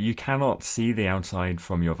 So you cannot see the outside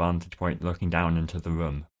from your vantage point looking down into the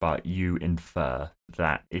room, but you infer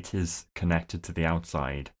that it is connected to the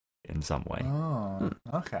outside in some way. Oh,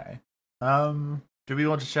 okay. Do we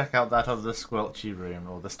want to check out that other squelchy room,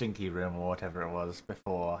 or the stinky room, or whatever it was,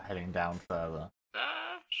 before heading down further?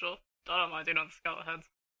 Sure. I don't mind doing another skeleton head.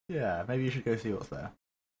 Yeah, maybe you should go see what's there.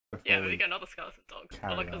 Yeah, maybe get another skeleton dog.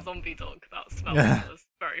 Or like a zombie dog. That smells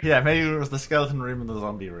very Yeah, maybe it was the skeleton room and the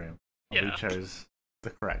zombie room. Yeah. We chose the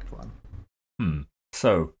correct one.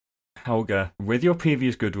 So, Helga, with your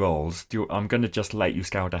previous good rolls, I'm going to just let you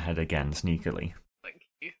scout ahead again, sneakily. Thank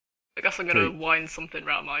you. I guess I'm going to wind something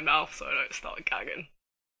around my mouth so I don't start gagging.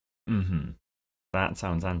 Mm-hmm. That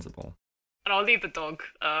sounds sensible. And I'll leave the dog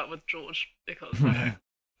with George, because I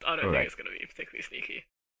don't think it's going to be particularly sneaky.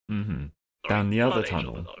 Mm-hmm. Sorry, Down the other Blood Angel,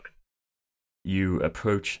 tunnel, the dog. you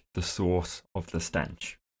approach the source of the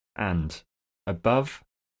stench, and above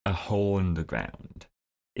a hole in the ground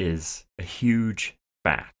is a huge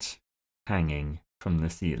bat hanging from the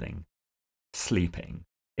ceiling, sleeping.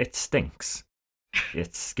 It stinks.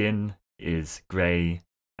 Its skin is grey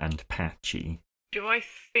and patchy. Do I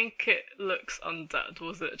think it looks undead?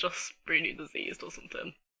 Was it just really diseased or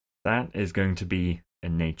something? That is going to be a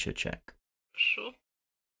nature check. Sure.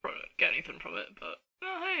 Probably not get anything from it, but...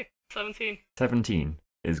 Oh, hey, 17. 17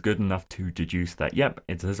 is good enough to deduce that, yep,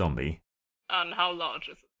 it's a zombie. And how large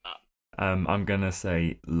is that? I'm going to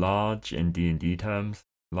say large in D&D terms.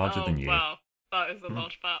 Larger than you. Wow, that is a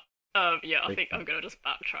large bat. Yeah, I think I'm going to just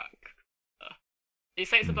backtrack. You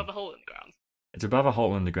say it's above a hole in the ground? It's above a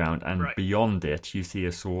hole in the ground, and Right. beyond it, you see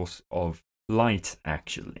a source of light,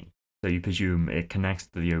 actually. So you presume it connects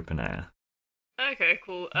to the open air. Okay,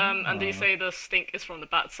 cool. And do you say the stink is from the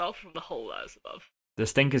bat itself, or from the hole that is above? The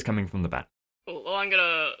stink is coming from the bat. Cool. Well, I'm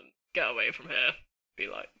gonna get away from here. Be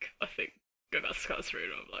like, I think, go back to Scout's room.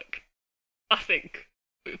 I'm like, I think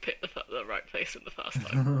we picked the right place in the first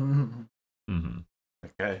time. Mm-hmm.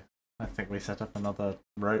 Okay, I think we set up another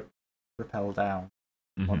rope, rappel down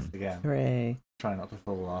once again. Hooray. Try not to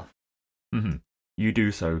fall off. Mm-hmm. You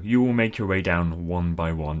do so. You will make your way down one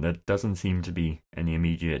by one. There doesn't seem to be any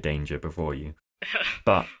immediate danger before you.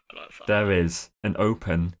 But there is an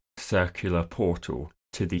open circular portal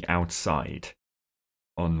to the outside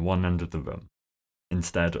on one end of the room,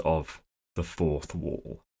 instead of the fourth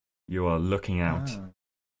wall. You are looking out Oh.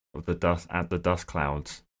 of the dust at the dust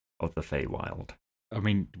clouds of the Feywild. I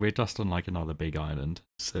mean, we're just on like another big island,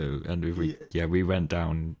 so we Yeah. we went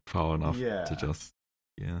down far enough Yeah. to just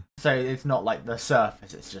So it's not like the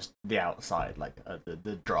surface; it's just the outside, like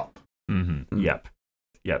the drop. Mm-hmm. Mm.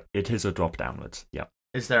 Yep. It is a drop downwards. Yep.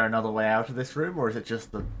 Is there another way out of this room, or is it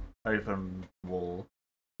just the open wall?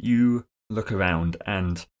 You look around,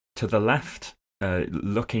 and to the left,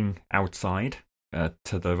 looking outside,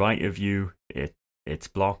 to the right of you, it's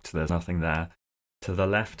blocked. There's nothing there. To the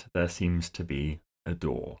left, there seems to be a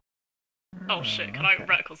door. Oh shit! Can I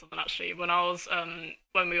recall something actually? When I was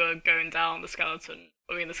when we were going down the skeleton,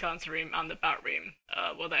 in the skeleton room and the bat room,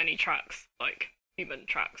 were there any tracks, like human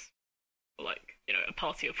tracks, or like a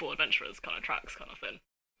party of 4 adventurers kind of tracks, kind of thing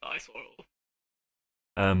that I saw?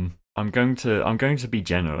 I'm going to be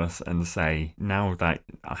generous and say, now that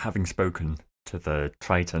having spoken to the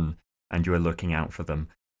Triton and you are looking out for them,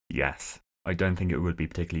 yes, I don't think it would be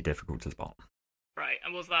particularly difficult to spot. Right,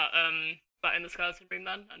 and was that in the skeleton room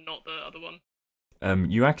then, and not the other one?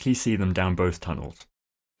 You actually see them down both tunnels,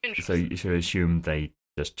 so Interesting. you should assume they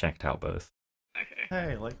just checked out both. Okay.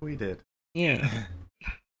 Hey, like we did. Yeah.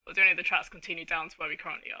 But do any of the tracks continue down to where we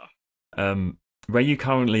currently are? Where you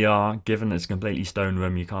currently are, given it's a completely stone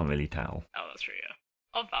room, you can't really tell. Oh, that's true,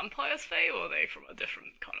 yeah. Are vampires Fey, or are they from a different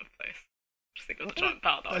kind of place? Just think of the giant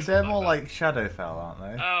bat that I saw They're back more there. like Shadowfell, aren't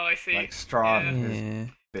they? Oh, I see. Like Strahd and his Yeah.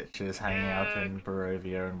 bitches hanging out Yeah. in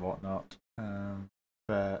Barovia and whatnot.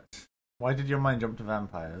 But why did your mind jump to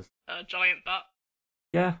vampires? Giant bat.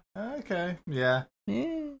 Yeah. Okay, yeah.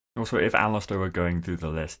 Yeah. Also, if Alistair were going through the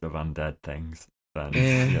list of undead things, then,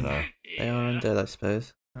 Yeah. Yeah. They are undead, I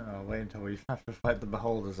suppose. Oh, wait until we have to fight the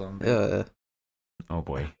Beholder zombie. Yeah. Oh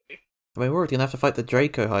boy. I mean, we're already gonna have to fight the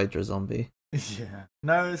Draco Hydra zombie. Yeah.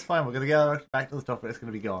 No, it's fine. We're gonna get back to the top, but it's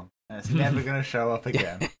gonna be gone, and it's never gonna show up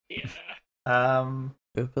again. Yeah.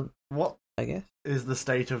 Open, What I guess. is the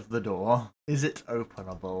state of the door? Is it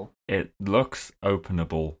openable? It looks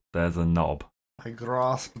openable. There's a knob. I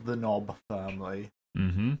grasp the knob firmly.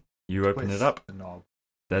 Mm-hmm. You open Twist it up. The knob.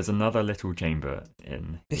 There's another little chamber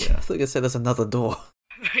in I here. thought you were gonna say there's another door.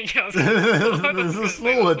 Yeah, I was gonna- There's a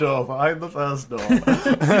smaller door behind the first door.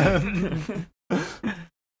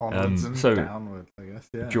 Onwards and so- downwards, I guess.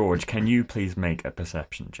 Yeah. George, can you please make a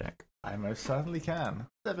perception check? I most certainly can.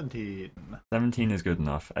 17. 17 is good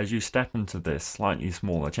enough. As you step into this slightly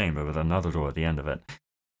smaller chamber with another door at the end of it,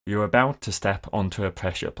 you're about to step onto a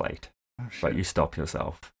pressure plate, Oh, but shit. you stop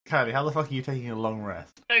yourself. Kylie, how the fuck are you taking a long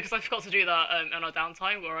rest? No, because I forgot to do that on our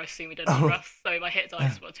downtime, where I assume we didn't Oh. rest, so my hit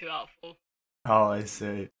dice were 2 out of 4. Oh, I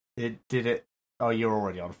see. It did it. Oh, you're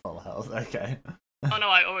already on full health. Okay. Oh no,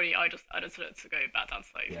 I just added to it to go back down to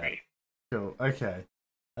 33. Cool. Okay.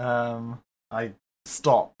 I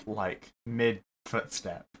stop like mid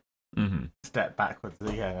footstep, Mm-hmm. step backwards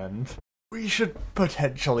again, and we should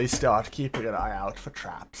potentially start keeping an eye out for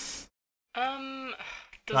traps.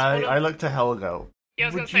 Does I, one of- I look to Helga. Yeah, I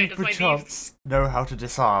was Would gonna say, you does my perchance know how to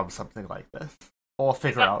disarm something like this, or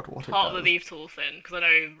figure that out what it part does? of the leaf tool thing? Because I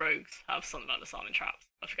know rogues have something about disarming traps.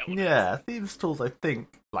 I forget what Yeah, thieves' tools. I think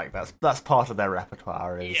like that's part of their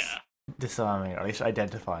repertoire it is is. Yeah. disarming, or at least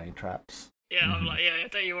identifying traps. Yeah, I'm Mhm. like, yeah,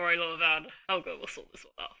 don't you worry, little man. Helga will sort this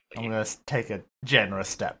one out. for I'm you. gonna take a generous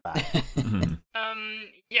step back. Mm-hmm.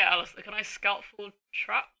 Yeah, Alistair, can I scout for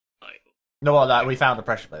traps? Like, No, well, that we found a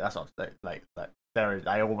pressure plate. That's not like there is.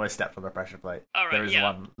 I almost stepped on the pressure plate. alright, There is yeah.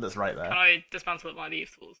 one that's right there. Can I dismantle up my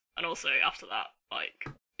leaf tools? And also, after that, like,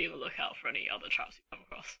 be on the lookout for any other traps you come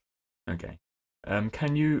across. Okay.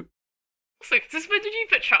 Can you... Also, since when did you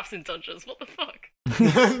put traps in dungeons? What the fuck?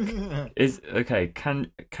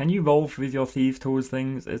 Can you roll with your thieves' tools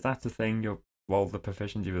things? Is that the thing? You roll the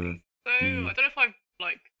proficiency with... So, I don't know if I've,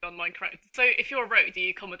 like, done mine correct. So, if you're a rogue, do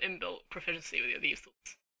you come with inbuilt proficiency with your thieves tools?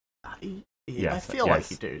 I Yes, feel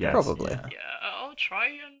yes, like you do. yes. Probably. Yeah. Yeah, I'll try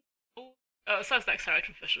and... it says dexterity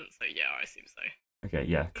proficient, so yeah, I assume so. Okay,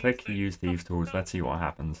 yeah. Click use thieves' tools. Let's see what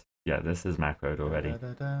happens. Yeah, this is macroed already.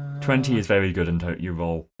 Da-da-da. 20 is very good in you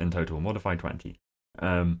roll in total. Modify 20.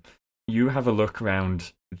 You have a look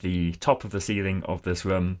around the top of the ceiling of this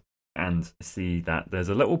room and see that there's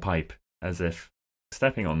a little pipe, as if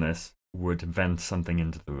stepping on this would vent something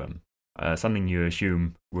into the room. Something you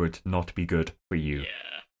assume would not be good for you. Yeah.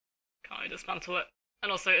 Can I dismantle it?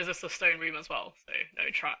 And also, is this a stone room as well? So, no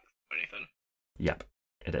tracks or anything. Yep,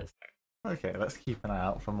 it is. Okay, let's keep an eye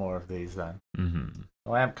out for more of these then. Mm-hmm.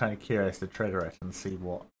 Well, I am kind of curious to trigger it and see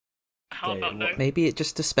what. How Yeah, about no? what- Maybe it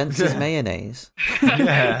just dispenses mayonnaise.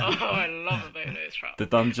 Yeah. Oh, I love a mayonnaise trap. The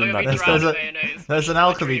dungeon We're gonna that be There's drowned a- in mayonnaise. There's an That's my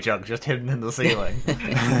alchemy dream. jug just hidden in the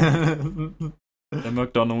ceiling. The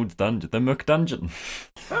McDonald's dungeon. The McDungeon.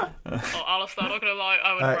 Oh, Alistair, I'm not gonna lie,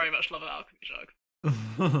 I would very much love an alchemy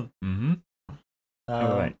jug. Mm-hmm.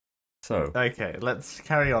 Alright. So. Okay, let's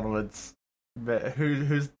carry onwards. But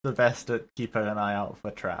who's the best at keeping an eye out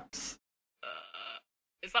for traps?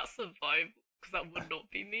 Is that survival? Because that would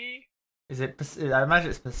not be me. Is it? I imagine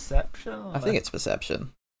it's perception. I think it's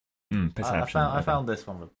perception. Perception. I found this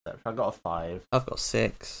one with perception. I got a 5. I've got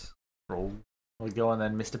 6. Roll. Well, go on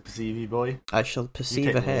then, Mr. Perceivy boy. I shall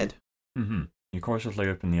perceive ahead. Mm-hmm. You cautiously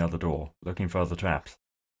open the other door, looking for other traps.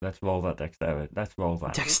 Let's roll that dexterity. Let's roll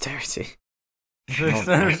that. Dexterity.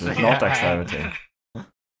 Not dexterity.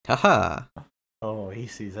 Haha. Oh, he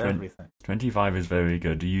sees everything. 25 is very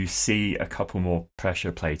good. You see a couple more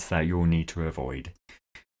pressure plates that you'll need to avoid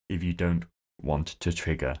if you don't want to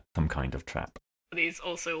trigger some kind of trap. Are these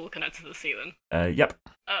also all connected to the ceiling? Yep.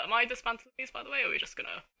 Am I dismantling these, by the way, or are we just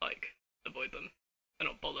gonna, avoid them and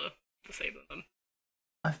not bother disabling them?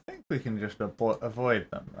 I think we can just avoid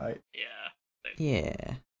them, right? Yeah.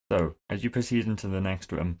 Yeah. So, as you proceed into the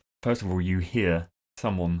next room, first of all, you hear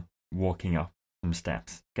someone walking up some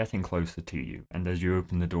steps, getting closer to you, and as you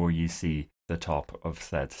open the door, you see the top of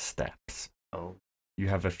said steps. Oh. You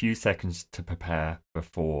have a few seconds to prepare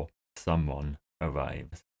before someone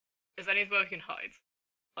arrives. Is there anywhere we can hide?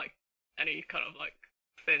 Like, any kind of,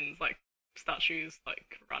 things, statues,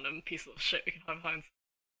 random pieces of shit we can hide behind?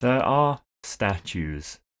 There are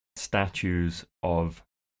statues of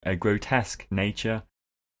a grotesque nature,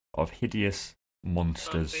 of hideous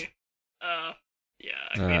monsters.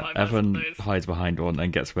 Evan hides behind one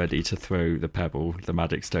and gets ready to throw the pebble, the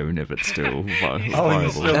magic stone, if it's still viable. Oh,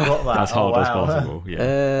 you still got that. As hard as possible.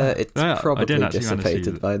 Yeah. It's probably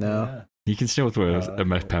dissipated by now. Yeah. You can still throw a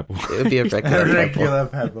meth pebble. It would be a regular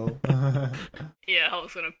pebble. Yeah,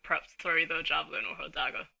 Hulk's gonna prep to throw either a javelin or her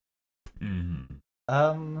dagger.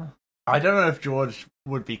 I don't know if George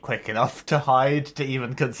would be quick enough to hide, to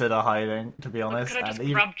even consider hiding, to be honest. Could I just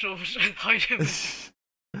grab George and hide him?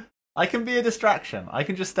 I can be a distraction. I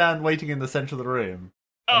can just stand waiting in the center of the room.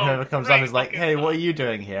 And whoever comes up is like, hey, what are you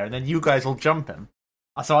doing here? And then you guys will jump him.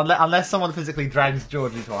 So unless someone physically drags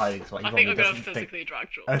George into a hiding spot, I think I'm going to physically drag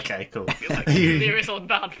George. Okay, cool. Serious old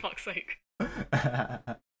bad, fuck's sake.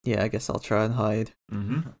 Yeah, I guess I'll try and hide.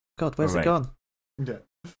 God, where's it gone? Yeah.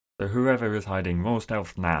 So whoever is hiding, roll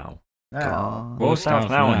stealth now. Now. Roll stealth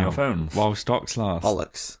now on your phones. While stocks last.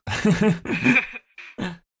 Bollocks.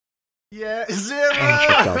 Yeah, 0! Oh,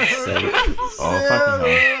 for God's sake. Oh,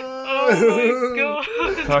 fucking hell. Oh my god.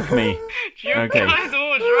 Fuck me. You Okay. guys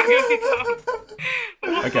all dragging me down.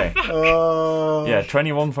 What Okay. the fuck? Oh. Yeah,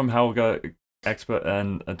 21 from Helga, expert,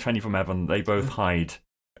 and 20 from Evan. They both hide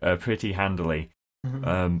pretty handily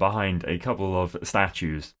behind a couple of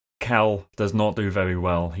statues. Cal does not do very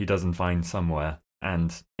well. He doesn't find somewhere,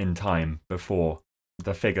 and in time before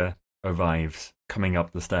the figure arrives coming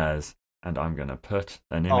up the stairs. And I'm gonna put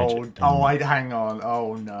an image. Hang on.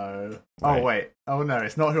 Oh no. Wait. Oh wait. Oh no,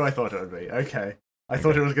 it's not who I thought it would be. Okay. I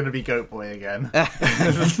thought it was gonna be Goat Boy again.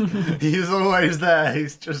 He's always there.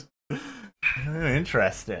 He's just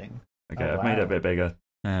interesting. Okay, I've made it a bit bigger.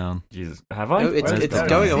 Hang on. Jesus, have I? No, it's Where's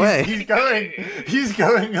going away. He's going. He's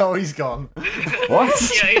going. Oh, he's gone. What?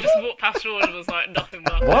 Yeah, he just walked past George and was like, nothing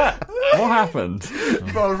but. What? What happened?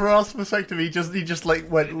 Well, from our perspective, he just like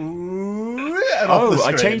went. Ooh, and off the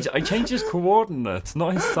Oh, screen. I changed his coordinates,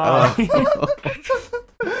 not his size.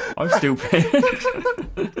 I'm stupid.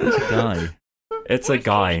 It's a guy. It's a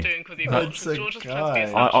guy. That's a George is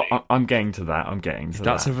guy. I'm getting to that.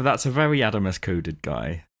 That's a very Adamus coded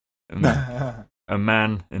guy. A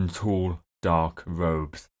man in tall, dark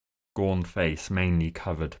robes, gaunt face mainly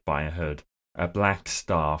covered by a hood, a black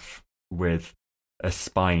staff with a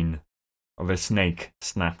spine of a snake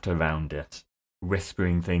snapped around it,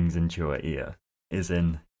 whispering things into your ear, is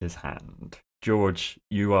in his hand. George,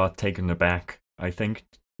 you are taken aback, I think,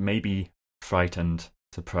 maybe frightened,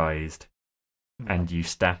 surprised, and you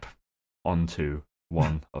step onto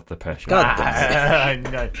one of the pressure. God I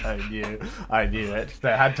knew it.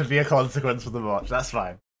 There had to be a consequence for the watch. That's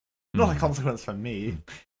fine. Not a consequence for me.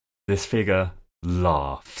 This figure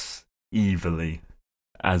laughs evilly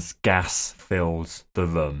as gas fills the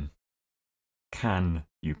room. Can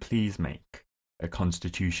you please make a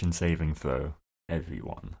Constitution saving throw,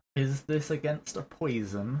 everyone? Is this against a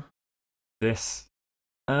poison? This,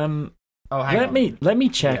 Oh, hang on. let me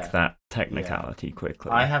check Yeah. that technicality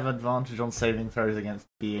quickly. I have advantage on saving throws against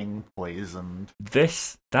being poisoned.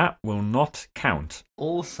 That will not count.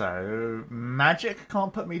 Also, magic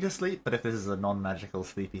can't put me to sleep, but if this is a non-magical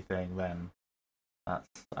sleepy thing, then that's,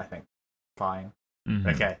 I think, fine.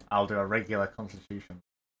 Mhm. Okay, I'll do a regular Constitution.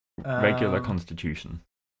 Regular Constitution.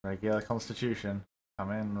 Regular constitution.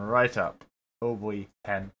 Coming right up. Oh boy,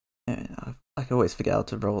 10. Yeah, I can always forget how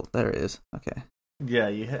to roll. There it is. Okay. Yeah,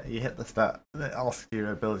 you hit the stat. It asks you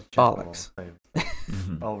ability check. Bollocks.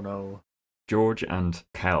 Oh no. George and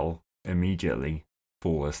Kel immediately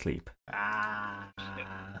fall asleep.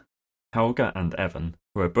 Helga and Evan,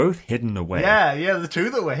 who are both hidden away. Yeah, the two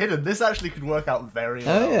that were hidden. This actually could work out very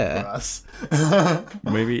well for us.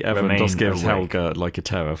 Maybe Evan Remain just gives awake. Helga like a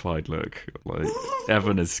terrified look. Like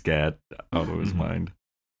Evan is scared out of his mind.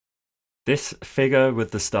 This figure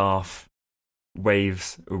with the staff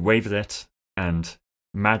waves it and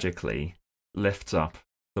magically lifts up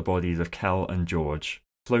the bodies of Kel and George,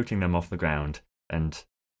 floating them off the ground, and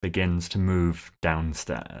begins to move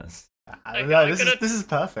downstairs. No, this is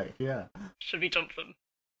perfect. Yeah. Should we jump them?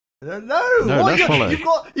 No, let's follow.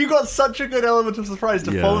 You've got such a good element of surprise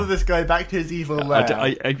to Yeah. follow this guy back to his evil lair.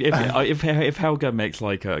 If Helga makes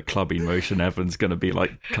like a clubbing motion, Evan's gonna be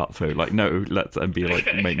like cut through. Like no, and be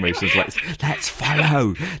like make motions like let's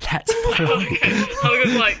follow. Okay.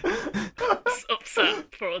 Helga's like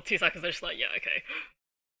upset for 2 seconds. They're just like, yeah, okay.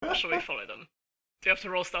 Shall we follow them? Do you have to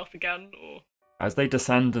roll stealth again, or? As they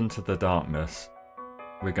descend into the darkness,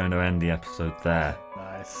 we're going to end the episode there.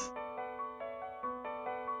 Nice.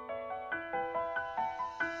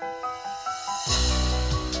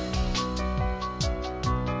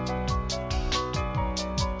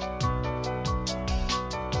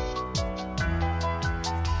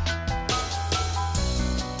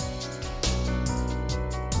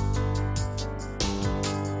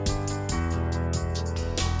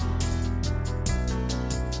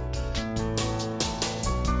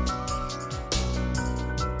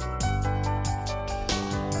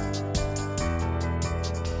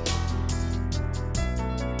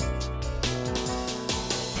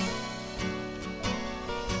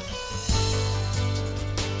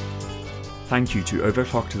 Thank you to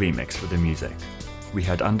Overclocked Remix for the music. We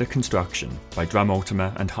had Under Construction by Drum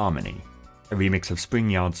Ultima and Harmony, a remix of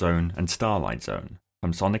Springyard Zone and Starlight Zone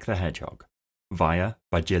from Sonic the Hedgehog, Via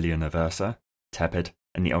by Gillian Aversa, Tepid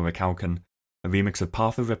and the Orichalcon, a remix of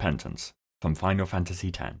Path of Repentance from Final Fantasy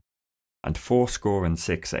X, and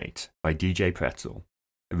 468 by DJ Pretzel,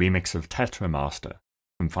 a remix of Tetra Master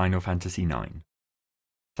from Final Fantasy IX.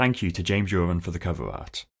 Thank you to James Uran for the cover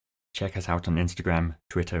art. Check us out on Instagram,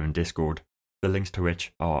 Twitter and Discord, the links to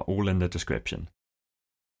which are all in the description.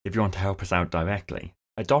 If you want to help us out directly,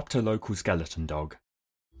 adopt a local skeleton dog.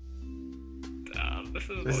 Damn, this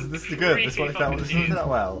is good. This worked out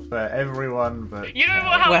well for everyone, but... You know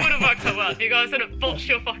how it would have worked out well if you guys hadn't botched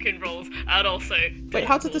your fucking rolls, and also... Wait,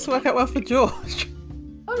 how did this work out well for George?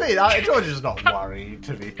 I mean, George is not worried,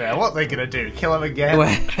 to be fair. What are they going to do? Kill him again?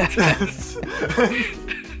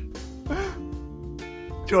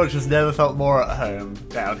 George has never felt more at home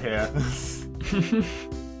down here.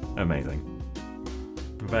 Amazing.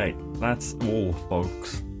 Right, that's all,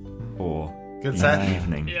 folks, for Good the session.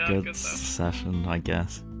 evening. Yeah, Good stuff. session, I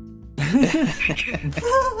guess.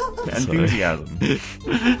 Enthusiasm.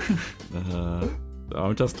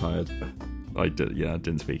 I'm just tired. I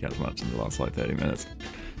didn't speak as much in the last 30 minutes.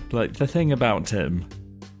 Like the thing about Tim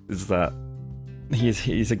is that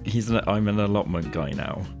I'm an allotment guy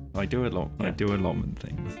now. I do allotment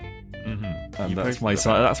things. Mm-hmm. And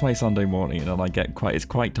that's my Sunday morning, and I get it's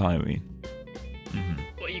quite tiring. Mm-hmm.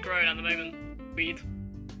 What are you growing at the moment? Weed?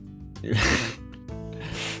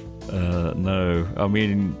 No, I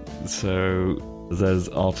mean, so there's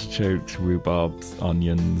artichokes, rhubarbs,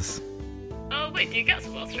 onions. Oh wait, do you get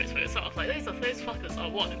some artichokes for yourself? Like those fuckers are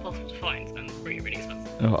one, impossible to find and really, really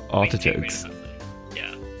expensive. Oh, artichokes. Really expensive.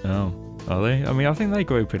 Yeah. Oh, are they? I mean, I think they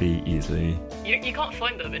grow pretty easily. You can't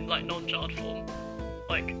find them in like non-jarred form.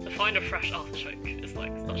 Like to find a fresh artichoke is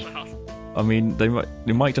like such a hassle. I mean, they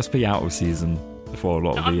might just be out of season for a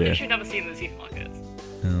lot of I've the year. literally never seen them in the supermarkets.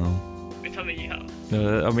 Oh. I mean, tell me you have.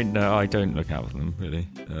 I mean, no, I don't look out for them really.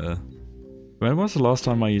 When was the last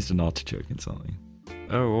time I used an artichoke in something?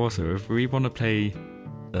 Oh, also, if we want to play,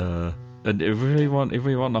 and if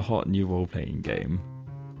we want a hot new role-playing game,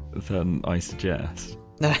 then I suggest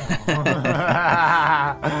Warhammer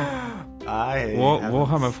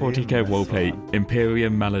 40k roleplay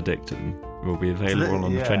Imperium Maledictum will be available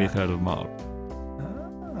on the 23rd of March.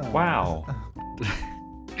 Wow.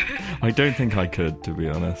 I don't think I could, to be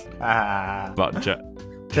honest. But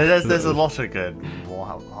there's a lot of good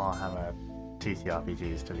Warhammer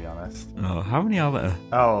TTRPGs, to be honest. Oh, how many are there?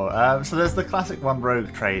 So there's the classic one,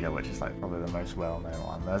 Rogue Trader, which is like probably the most well-known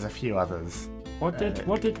one. There's a few others. What did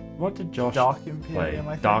Josh Dark play? Imperium,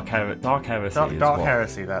 I think? Dark Heresy. Dark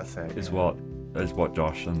Heresy, that's it. Is what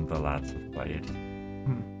Josh and the lads have played.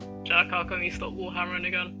 Jack, how come you stopped Warhammering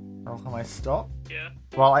again? How can I stop? Yeah.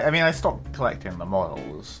 Well, I stopped collecting the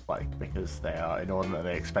models, because they are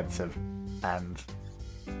inordinately expensive, and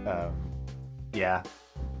the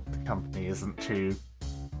company isn't too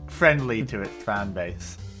friendly to its fan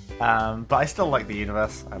base. But I still like the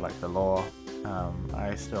universe. I like the lore.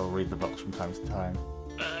 I still read the books from time to time.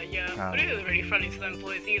 I don't think they're really friendly to the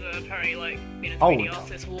employees either. Apparently, being a 3D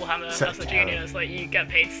artist, Warhammer, as a junior, you get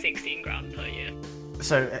paid 16 grand per year.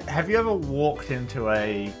 So, have you ever walked into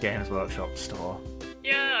a Games Workshop store?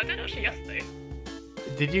 Yeah, I did actually yesterday.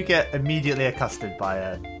 Did you get immediately accosted by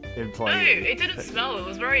an employee? No, it didn't smell. It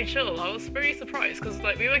was very chill. I was very surprised because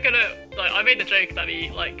we were gonna I made the joke that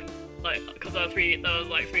we because there was three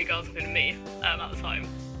girls including me at the time.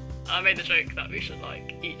 I made the joke that we should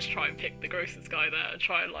each try and pick the grossest guy there and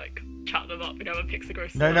try and chat them up. Whoever picks the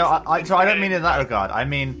grossest. No, I don't mean in that regard. I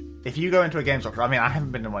mean, if you go into a Games Workshop, I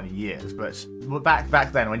haven't been in one in years, but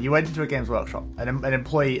back then when you went into a Games Workshop, an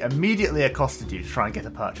employee immediately accosted you to try and get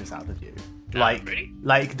a purchase out of you. Really?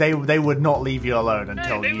 They would not leave you alone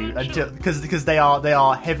because they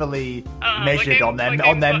are heavily measured on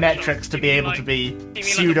their metrics to be able to be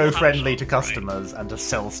pseudo friendly to customers and to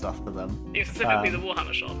sell stuff to them. Specifically the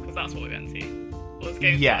Warhammer shop, because that's what we went to. Was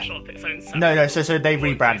Games Workshop its own separate? No. So they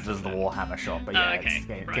rebranded as the Warhammer shop, but it's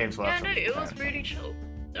Games Workshop. Yeah, no, it was really chill.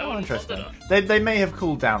 Oh, interesting. They may have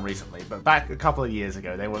cooled down recently, but back a couple of years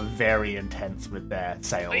ago, they were very intense with their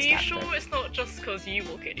sales. Are you tactics. sure it's not just because you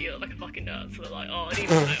walk in, you're like a fucking nerd, so they're like, oh, I need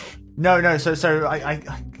a sale? No. So I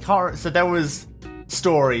can't. So there was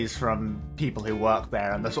stories from people who work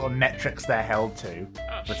there and the sort of metrics they're held to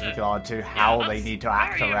with regard to how they need to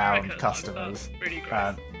act around customers. That's really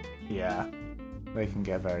gross. Yeah. They can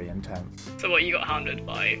get very intense. So what, you got hounded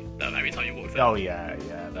by them every time you walked in? Oh yeah,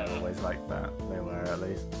 they're always like that. They were, at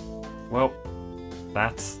least. Well,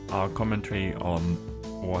 that's our commentary on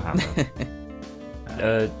Warhammer.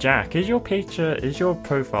 Jack, is your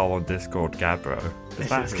profile on Discord Gabbro?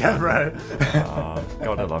 It's Gabbro.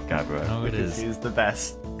 Gotta love Gabbro. Oh, it is. He's the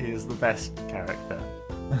best. He's the best character.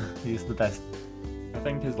 He's the best. I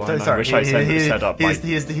think his line. I wish I set up. He's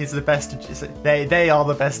the best. They are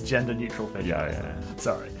the best gender neutral figure. Yeah.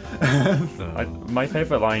 Sorry. My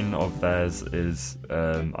favourite line of theirs is,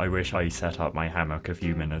 "I wish I set up my hammock a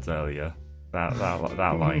few minutes earlier." That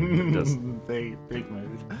line just big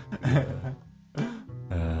move.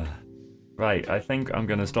 Right, I think I'm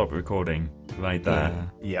gonna stop recording right there.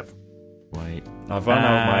 Yep. Wait. I've run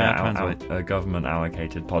out my government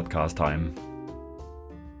allocated podcast time.